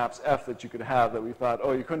nastier maps F that you could have that we thought,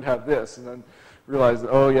 oh, you couldn't have this, and then realized that,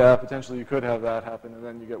 oh, yeah, potentially you could have that happen, and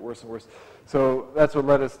then you get worse and worse. So that's what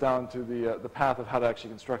led us down to the path of how to actually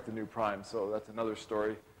construct the new prime. So that's another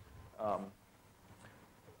story.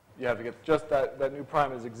 You have to get just that new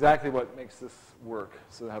prime is exactly what makes this work.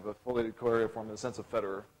 So to have a foliated Coria form in the sense of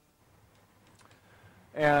Federer.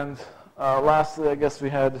 And lastly, I guess we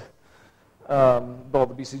had the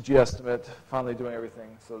BCG estimate, finally doing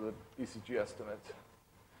everything. So the BCG estimate,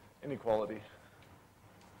 inequality.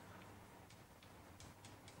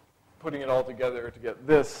 Putting it all together to get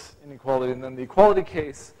this inequality. And then the equality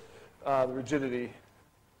case, the rigidity,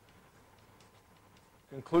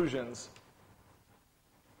 conclusions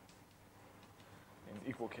in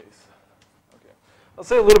equal case. Okay. I'll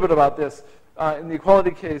say a little bit about this. In the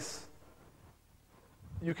equality case,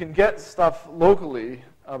 you can get stuff locally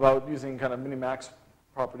about using kind of minimax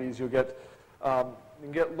properties. You can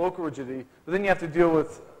get local rigidity, but then you have to deal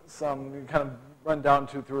with some, you kind of run down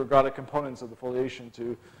through ergodic components of the foliation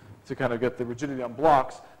to kind of get the rigidity on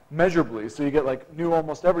blocks measurably. So you get like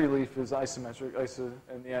almost every leaf is isometric,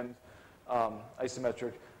 in the end,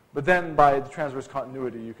 isometric. But then by the transverse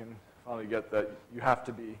continuity, you can finally get that you have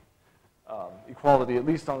to be equality, at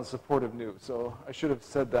least on the support of nu. So I should have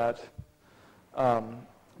said that.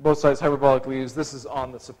 Both sides hyperbolic leaves. This is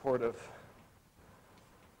on the support of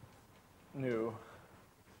nu,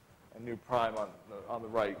 and nu prime on the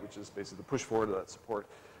right, which is basically the push forward of that support.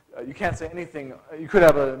 You can't say anything. You could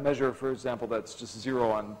have a measure, for example, that's just 0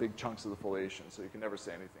 on big chunks of the foliation, so you can never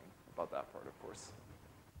say anything about that part, of course.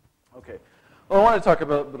 Okay. Well, I want to talk a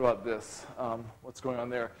bit about this, what's going on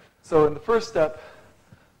there. So in the first step,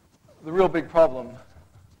 the real big problem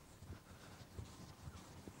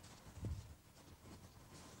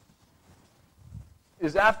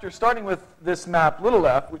is after starting with this map, little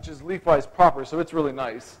f, which is leafwise proper, so it's really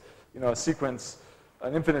nice. You know, a sequence,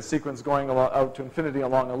 an infinite sequence going out to infinity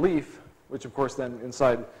along a leaf, which of course then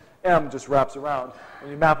inside M just wraps around. When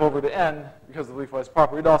you map over to N, because of the leafwise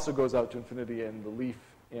proper, it also goes out to infinity in the leaf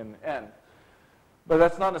in N. But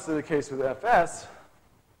that's not necessarily the case with Fs.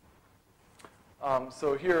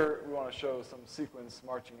 So here we want to show some sequence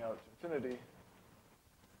marching out to infinity.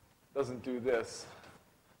 Doesn't do this.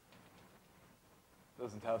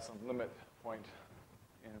 Doesn't have some limit point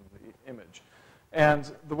in the image.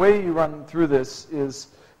 And the way you run through this is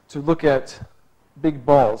to look at big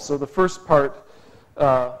balls. So the first part,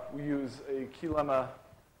 we use a key lemma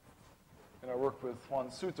in our work with Juan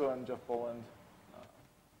Soto and Jeff Boland.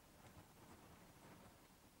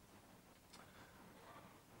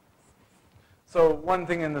 So one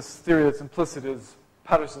thing in this theory that's implicit is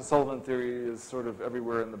Patterson-Sullivan theory is sort of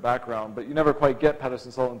everywhere in the background, but you never quite get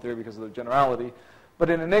Patterson-Sullivan theory because of the generality. But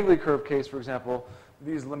in a Negley curve case, for example,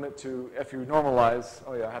 these limit to, if you normalize,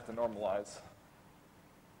 oh yeah, I have to normalize.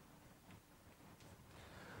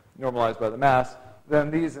 Normalize by the mass. Then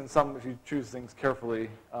these, in some, if you choose things carefully,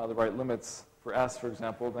 the right limits for S, for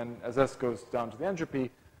example, then as S goes down to the entropy,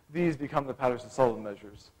 these become the Patterson-Sullivan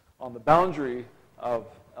measures on the boundary of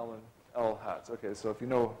L hats. Okay, so if you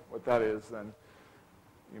know what that is, then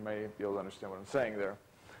you may be able to understand what I'm saying there.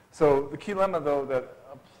 So the key lemma, though, that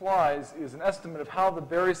applies is an estimate of how the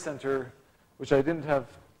barycenter, which I don't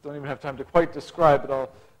even have time to quite describe,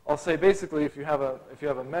 but I'll say basically if you have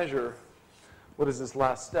a measure, what is this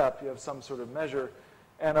last step? You have some sort of measure,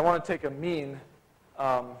 and I want to take a mean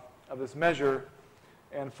of this measure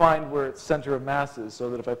and find where its center of mass is, so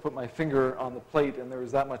that if I put my finger on the plate and there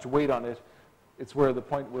is that much weight on it, it's where the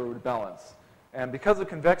point where it would balance. And because of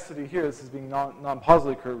convexity here, this is being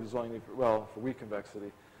non-Poiseuille curve is only, well, for weak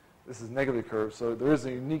convexity. This is negative curve, so there is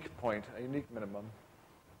a unique point, a unique minimum,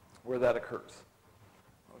 where that occurs.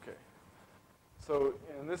 Okay. So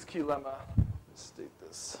in this key lemma, let's state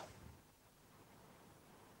this.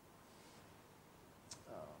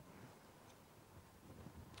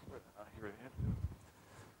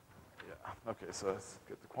 Okay, so let's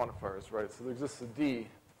get the quantifiers right. So there exists a D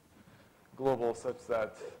global such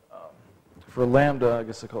that for lambda, I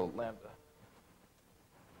guess I call it lambda.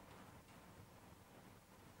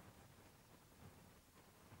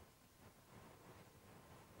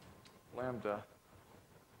 Lambda,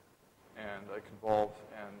 and I convolve,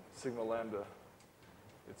 and sigma lambda,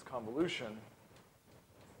 its convolution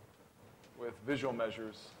with visual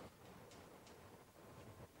measures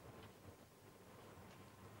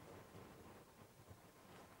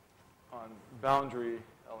on boundary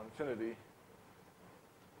L infinity.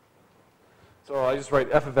 So I just write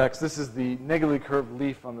f of x. This is the negatively curved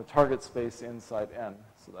leaf on the target space inside N.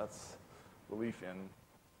 So that's the leaf in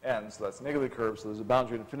N. So that's negatively curved. So there's a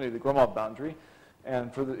boundary at infinity, the Gromov boundary.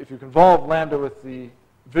 And for if you convolve lambda with the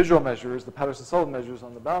visual measures, the Patterson-Sullivan measures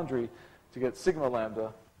on the boundary to get sigma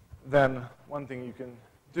lambda, then one thing you can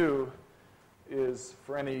do is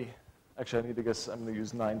for any, actually I need to guess, I'm going to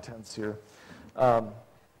use 9/10 here.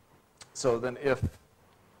 So then if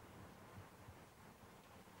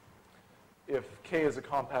K is a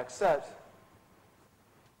compact set,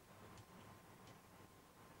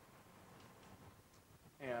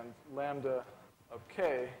 and lambda of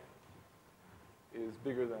K is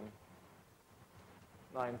bigger than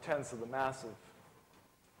 9/10 of the mass of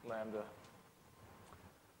lambda,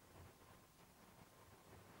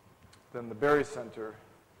 then the barycenter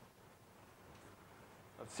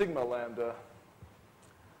of sigma lambda.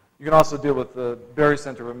 You can also deal with the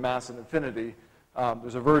barycenter of a mass in infinity.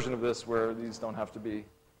 There's a version of this where these don't have to be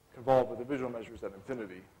convolved with the visual measures at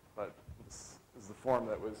infinity, but this is the form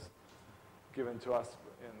that was given to us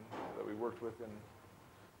that we worked with in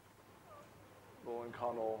Roland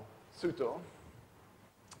Connell Suto.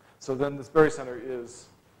 So then this barycenter is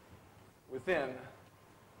within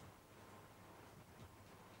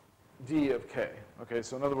D of K. Okay,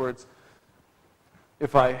 so in other words,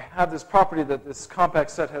 if I have this property that this compact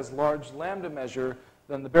set has large lambda measure,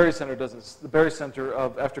 then the barycenter doesn't. The barycenter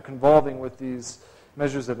of, after convolving with these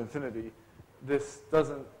measures at infinity, this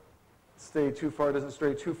doesn't stay too far, doesn't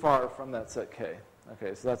stray too far from that set K.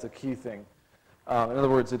 Okay, so that's a key thing. In other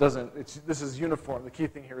words, it doesn't. This is uniform. The key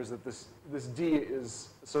thing here is that this D is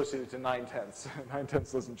associated to 9/10.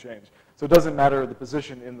 9/10 doesn't change, so it doesn't matter the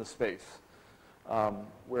position in the space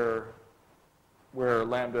where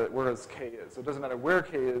K is. So it doesn't matter where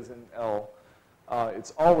K is in L.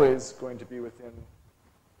 It's always going to be within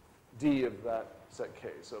D of that set K.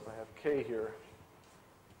 So if I have K here,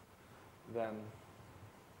 then,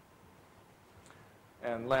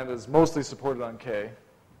 and lambda is mostly supported on K,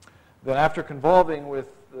 then after convolving with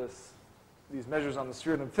these measures on the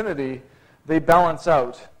sphere at infinity, they balance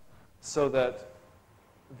out so that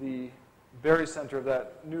the barycenter of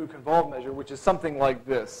that new convolved measure, which is something like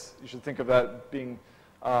this. You should think of that being,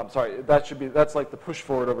 that's like the push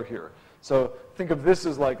forward over here. So think of this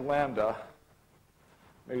as like lambda.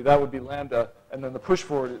 Maybe that would be lambda, and then the push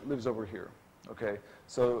forward lives over here. Okay,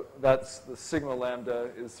 so that's the sigma lambda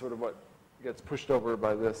is sort of what gets pushed over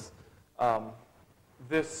by this.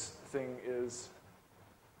 This thing is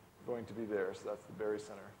going to be there, so that's the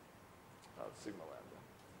barycenter of sigma lambda.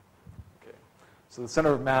 Okay, so the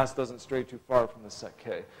center of mass doesn't stray too far from the set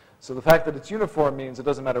K. So the fact that it's uniform means it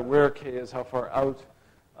doesn't matter where K is, how far out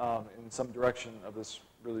in some direction of this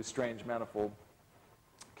really strange manifold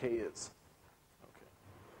K is.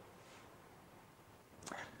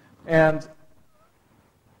 Okay. And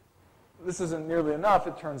this isn't nearly enough,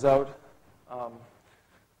 it turns out.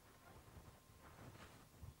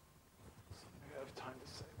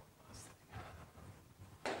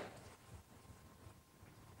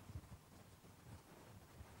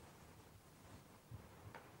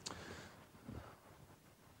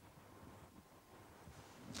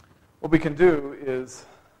 What we can do is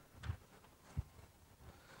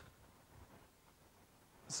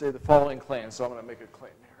say the following claim. So I'm going to make a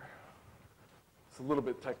claim here. It's a little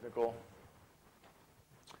bit technical.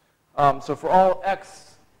 So for all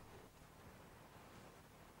x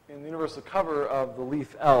in the universal cover of the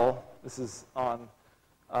leaf L, this is on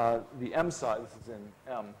the M side. This is in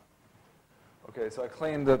M. Okay, so I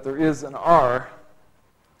claim that there is an R.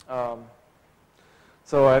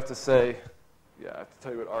 So I have to say, I have to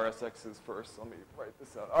tell you what RSX is first. Let me write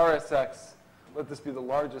this out. RSX, let this be the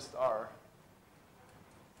largest R,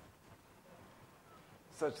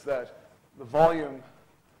 such that the volume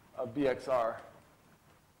of BXR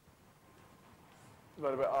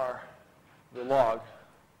divided by R, the log,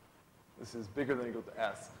 this is bigger than or equal to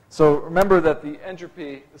S. So remember that the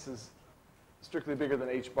entropy, this is strictly bigger than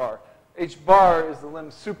H bar. H bar is the lim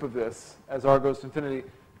sup of this as R goes to infinity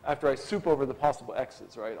after I sup over the possible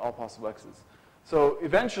x's, right? All possible x's. So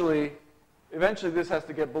eventually, eventually this has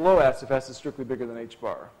to get below S if S is strictly bigger than h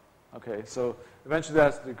bar. Okay, so eventually that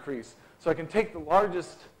has to decrease. So I can take the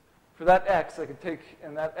largest, for that x, I can take,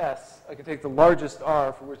 and that s, I can take the largest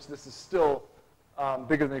r for which this is still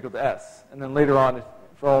bigger than or equal to s. And then later on,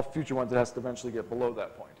 for all future ones, it has to eventually get below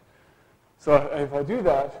that point. So if I do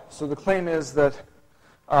that, so the claim is that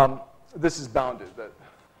this is bounded, that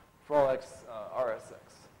for all x, rsx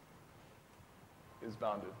is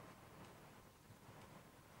bounded.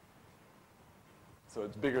 So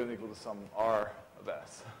it's bigger than or equal to some r of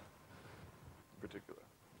s in particular.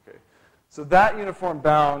 Okay. So that uniform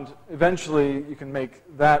bound, eventually you can make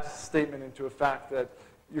that statement into a fact that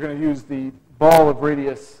you're going to use the ball of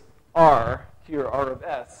radius r, here r of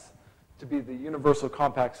s, to be the universal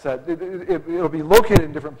compact set. It'll be located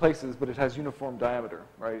in different places, but it has uniform diameter,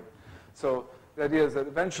 right? So the idea is that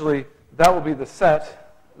eventually that will be the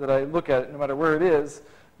set that I look at, no matter where it is.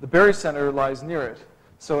 The barycenter lies near it.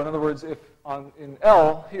 So in other words, if in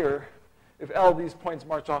L here, if L, these points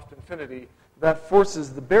march off to infinity, that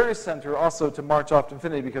forces the barycenter also to march off to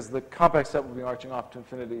infinity because the compact set will be marching off to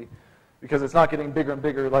infinity because it's not getting bigger and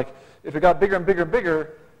bigger. Like, if it got bigger and bigger and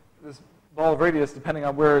bigger, this ball of radius, depending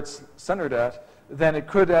on where it's centered at, then it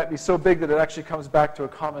could be so big that it actually comes back to a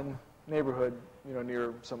common neighborhood,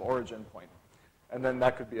 near some origin point. And then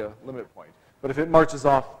that could be a limit point. But if it marches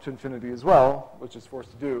off to infinity as well, which it's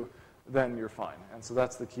forced to do, then you're fine. And so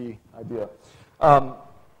that's the key idea.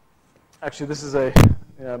 Actually, this is a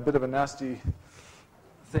bit of a nasty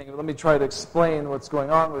thing. Let me try to explain what's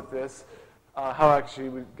going on with this, how actually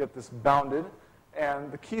we get this bounded.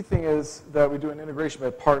 And the key thing is that we do an integration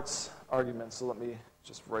by parts argument. So let me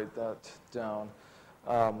just write that down.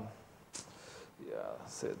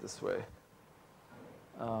 Say it this way.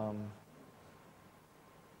 I'll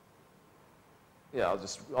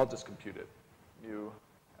just compute it. U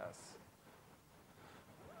s.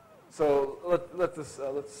 So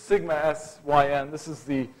let's sigma s y n. This is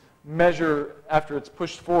the measure after it's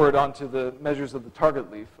pushed forward onto the measures of the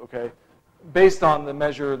target leaf. Okay, based on the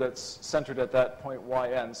measure that's centered at that point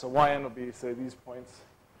yn. So yn will be, say, these points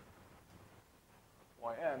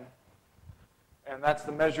yn, and that's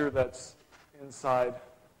the measure that's inside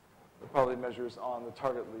the probably measures on the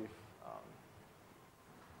target leaf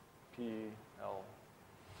p l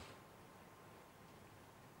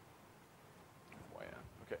yn.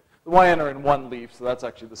 Okay, the yn are in one leaf, so that's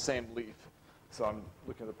actually the same leaf. So I'm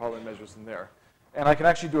looking at the probability measures in there. And I can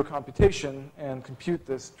actually do a computation and compute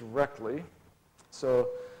this directly. So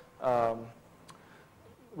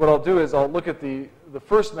what I'll do is I'll look at the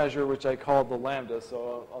first measure, which I call the lambda.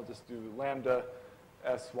 So I'll just do lambda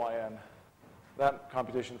syn, that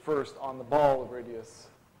computation first on the ball of radius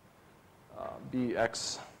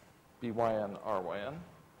bx, byn, ryn, rsyn.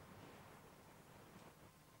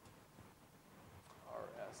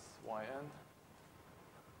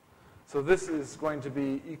 So this is going to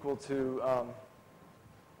be equal to,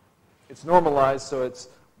 it's normalized, so it's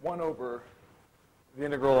 1 over the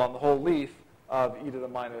integral on the whole leaf of e to the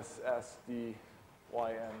minus s dyn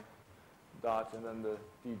dot, and then the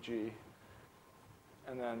dg,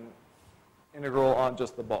 and then integral on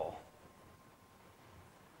just the ball.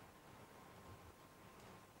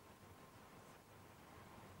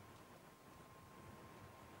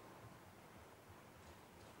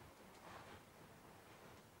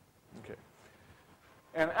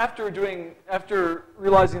 And after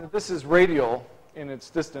realizing that this is radial in its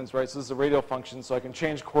distance, right? So this is a radial function, so I can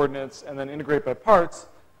change coordinates and then integrate by parts.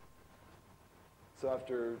 So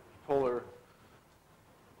after polar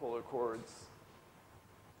chords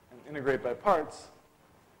and integrate by parts,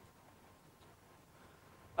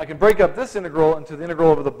 I can break up this integral into the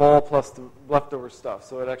integral over the ball plus the leftover stuff.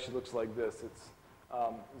 So it actually looks like this. It's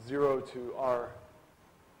 0 to r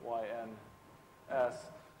yn s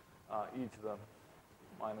e to the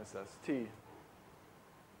minus st.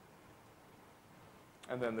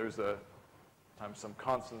 And then there's times some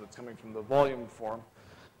constant that's coming from the volume form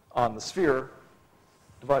on the sphere,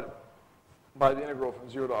 divided by the integral from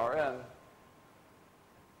 0 to rn,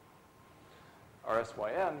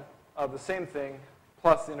 rsyn, of the same thing,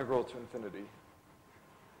 plus the integral to infinity.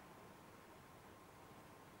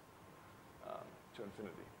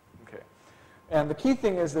 Okay. And the key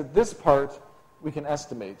thing is that this part we can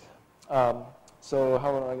estimate. So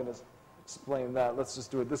how am I going to explain that? Let's just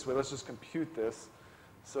do it this way. Let's just compute this.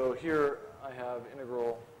 So here I have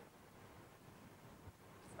integral.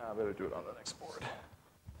 I better do it on the next board.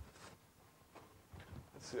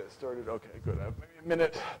 Let's see, I started. Okay, good. I have maybe a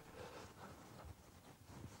minute.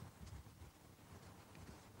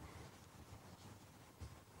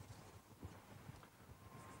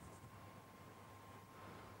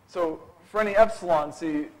 So for any epsilon,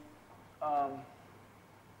 see,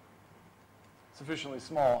 sufficiently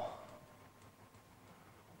small,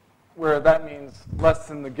 where that means less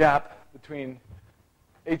than the gap between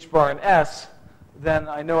h bar and s, then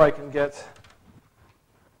I know I can get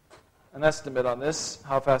an estimate on this,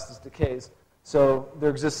 how fast this decays. So there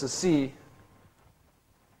exists a C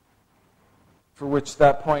for which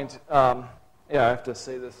that point, I have to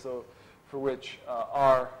say this, so for which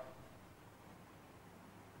R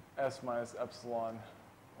s minus epsilon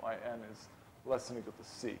yn is less than or equal to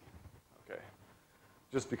C. Okay,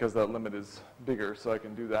 just because that limit is bigger, so I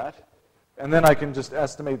can do that. And then I can just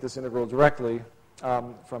estimate this integral directly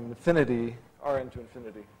from infinity, Rn to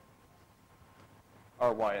infinity,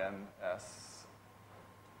 Ryn s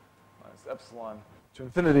minus epsilon to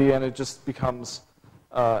infinity, and it just becomes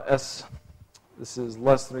s. This is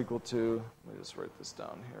less than or equal to, let me just write this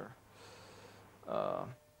down here.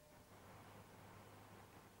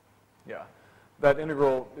 That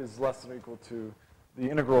integral is less than or equal to the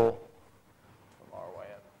integral from Ryn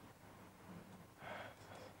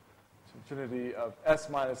to infinity of s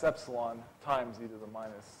minus epsilon times e to the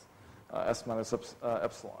minus s minus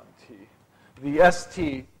epsilon t. The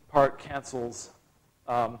st part cancels.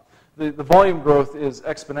 The volume growth is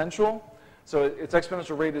exponential. So its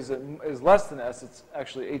exponential rate is less than s. It's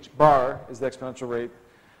actually h bar is the exponential rate.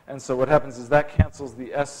 And so what happens is that cancels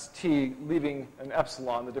the st, leaving an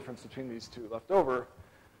epsilon, the difference between these two, left over.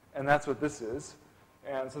 And that's what this is.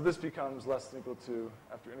 And so this becomes less than or equal to,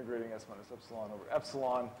 after integrating s minus epsilon over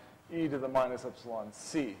epsilon, e to the minus epsilon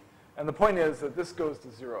c. And the point is that this goes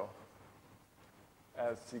to 0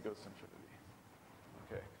 as c goes to infinity.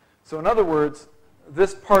 Okay. So in other words,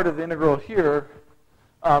 this part of the integral here,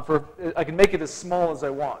 I can make it as small as I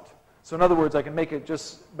want. So in other words, I can make it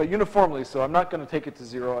but uniformly, so I'm not going to take it to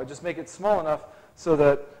 0. I just make it small enough so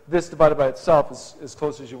that this divided by itself is as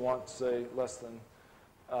close as you want, say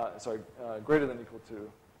greater than or equal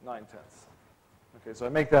to 9/10. Okay, so I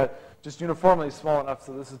make that just uniformly small enough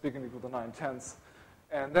so this is bigger than or equal to 9/10.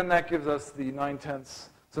 And then that gives us the 9/10.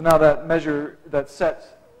 So now that measure, that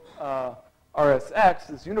set RSX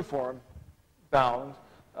is uniform bound,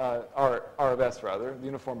 R of S rather, the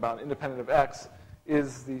uniform bound independent of X,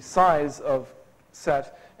 is the size of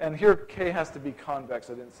set. And here K has to be convex.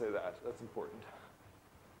 I didn't say that. That's important.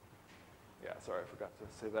 Yeah, sorry, I forgot to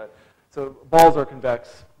say that. So balls are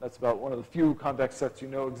convex. That's about one of the few convex sets you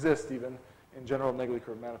know exist even in general negligibly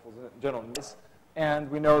curved manifolds. In general, and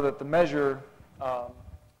we know that the measure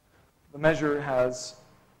has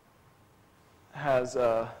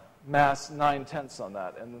mass 9/10 on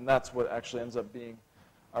that, and then that's what actually ends up being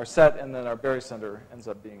our set, and then our barycenter ends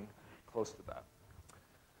up being close to that,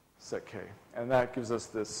 set K. And that gives us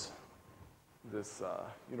this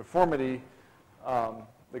uniformity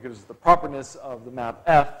that gives us the properness of the map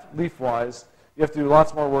F leafwise. You have to do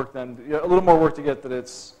lots more work a little more work to get that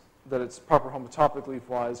it's proper homotopic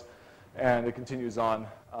leafwise, and it continues on.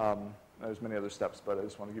 There's many other steps, but I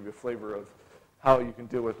just want to give you a flavor of how you can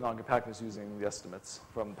deal with non-compactness using the estimates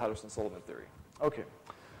from Patterson-Sullivan theory. Okay,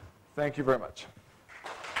 thank you very much.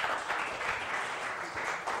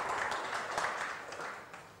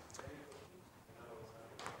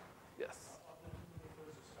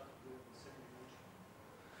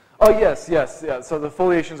 Oh, yes. So the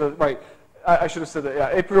foliations are, right. I should have said that, yeah.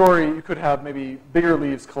 A priori, you could have maybe bigger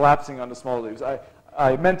leaves collapsing onto smaller leaves.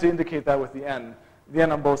 I meant to indicate that with the n. The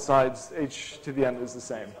n on both sides, h to the n is the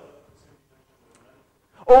same.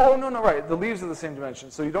 Oh, no, right. The leaves are the same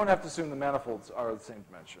dimension, so you don't have to assume the manifolds are the same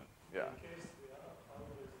dimension. Yeah.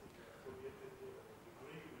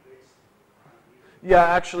 Yeah,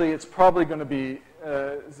 actually, it's probably going to be,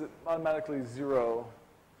 is it automatically 0?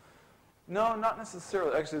 No, not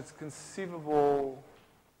necessarily. Actually, it's conceivable.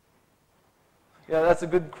 Yeah, that's a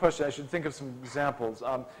good question. I should think of some examples.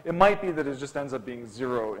 It might be that it just ends up being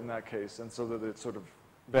 0 in that case, and so that it sort of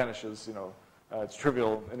vanishes. It's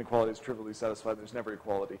trivial. Inequality is trivially satisfied. There's never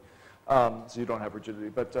equality. So you don't have rigidity.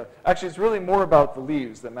 But actually, it's really more about the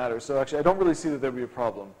leaves that matter. So actually, I don't really see that there would be a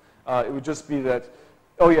problem. It would just be that,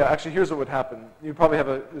 actually, here's what would happen. You'd probably have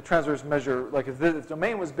a transverse measure. Like if the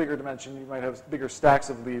domain was bigger dimension, you might have bigger stacks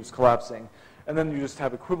of leaves collapsing. And then you just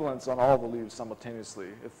have equivalence on all the leaves simultaneously,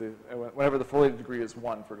 whenever the foliated degree is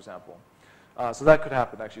 1, for example. So that could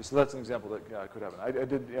happen, actually. So that's an example that could happen.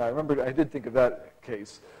 I remember I did think of that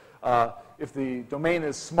case. If the domain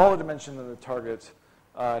is smaller dimension than the target,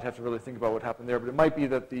 I'd have to really think about what happened there. But it might be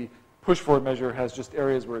that the push-forward measure has just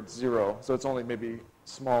areas where it's 0. So it's only maybe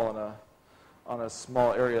small on a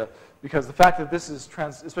small area. Because the fact that this is,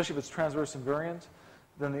 especially if it's transverse invariant,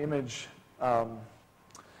 then the image,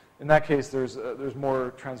 in that case, there's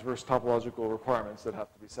more transverse topological requirements that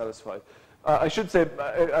have to be satisfied. I should say,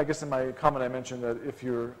 I guess in my comment I mentioned that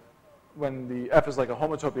when the F is like a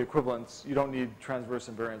homotopy equivalence, you don't need transverse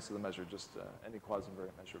invariance of the measure, just any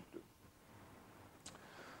quasi-invariant measure would do.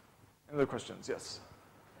 Any other questions? Yes?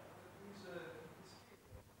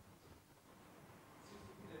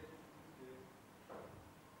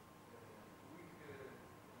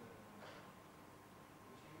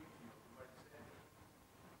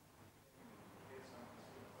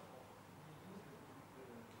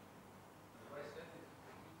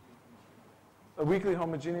 A weakly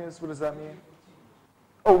homogeneous, what does that mean?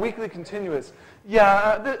 Oh, weakly continuous.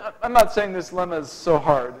 Yeah, I'm not saying this lemma is so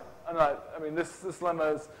hard. This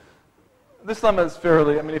lemma is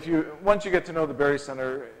fairly, once you get to know the Berry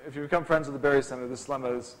Center, if you become friends with the Berry Center, this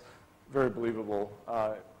lemma is very believable.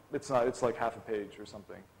 It's like half a page or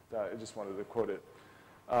something. I just wanted to quote it.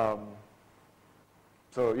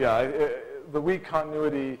 So yeah, the weak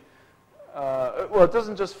continuity, well, it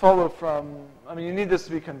doesn't just follow from, you need this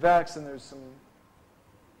to be convex, and there's some,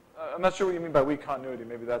 I'm not sure what you mean by weak continuity.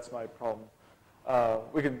 Maybe that's my problem.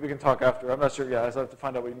 We can talk after. I'm not sure. Yeah, I have to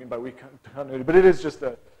find out what you mean by weak continuity. But it is just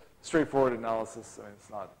a straightforward analysis.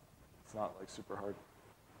 It's not like super hard.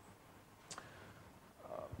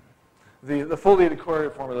 The foliated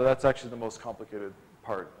covariate formula, that's actually the most complicated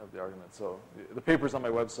part of the argument. So the paper's on my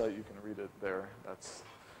website. You can read it there.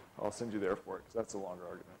 I'll send you there for it, because that's a longer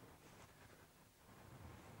argument.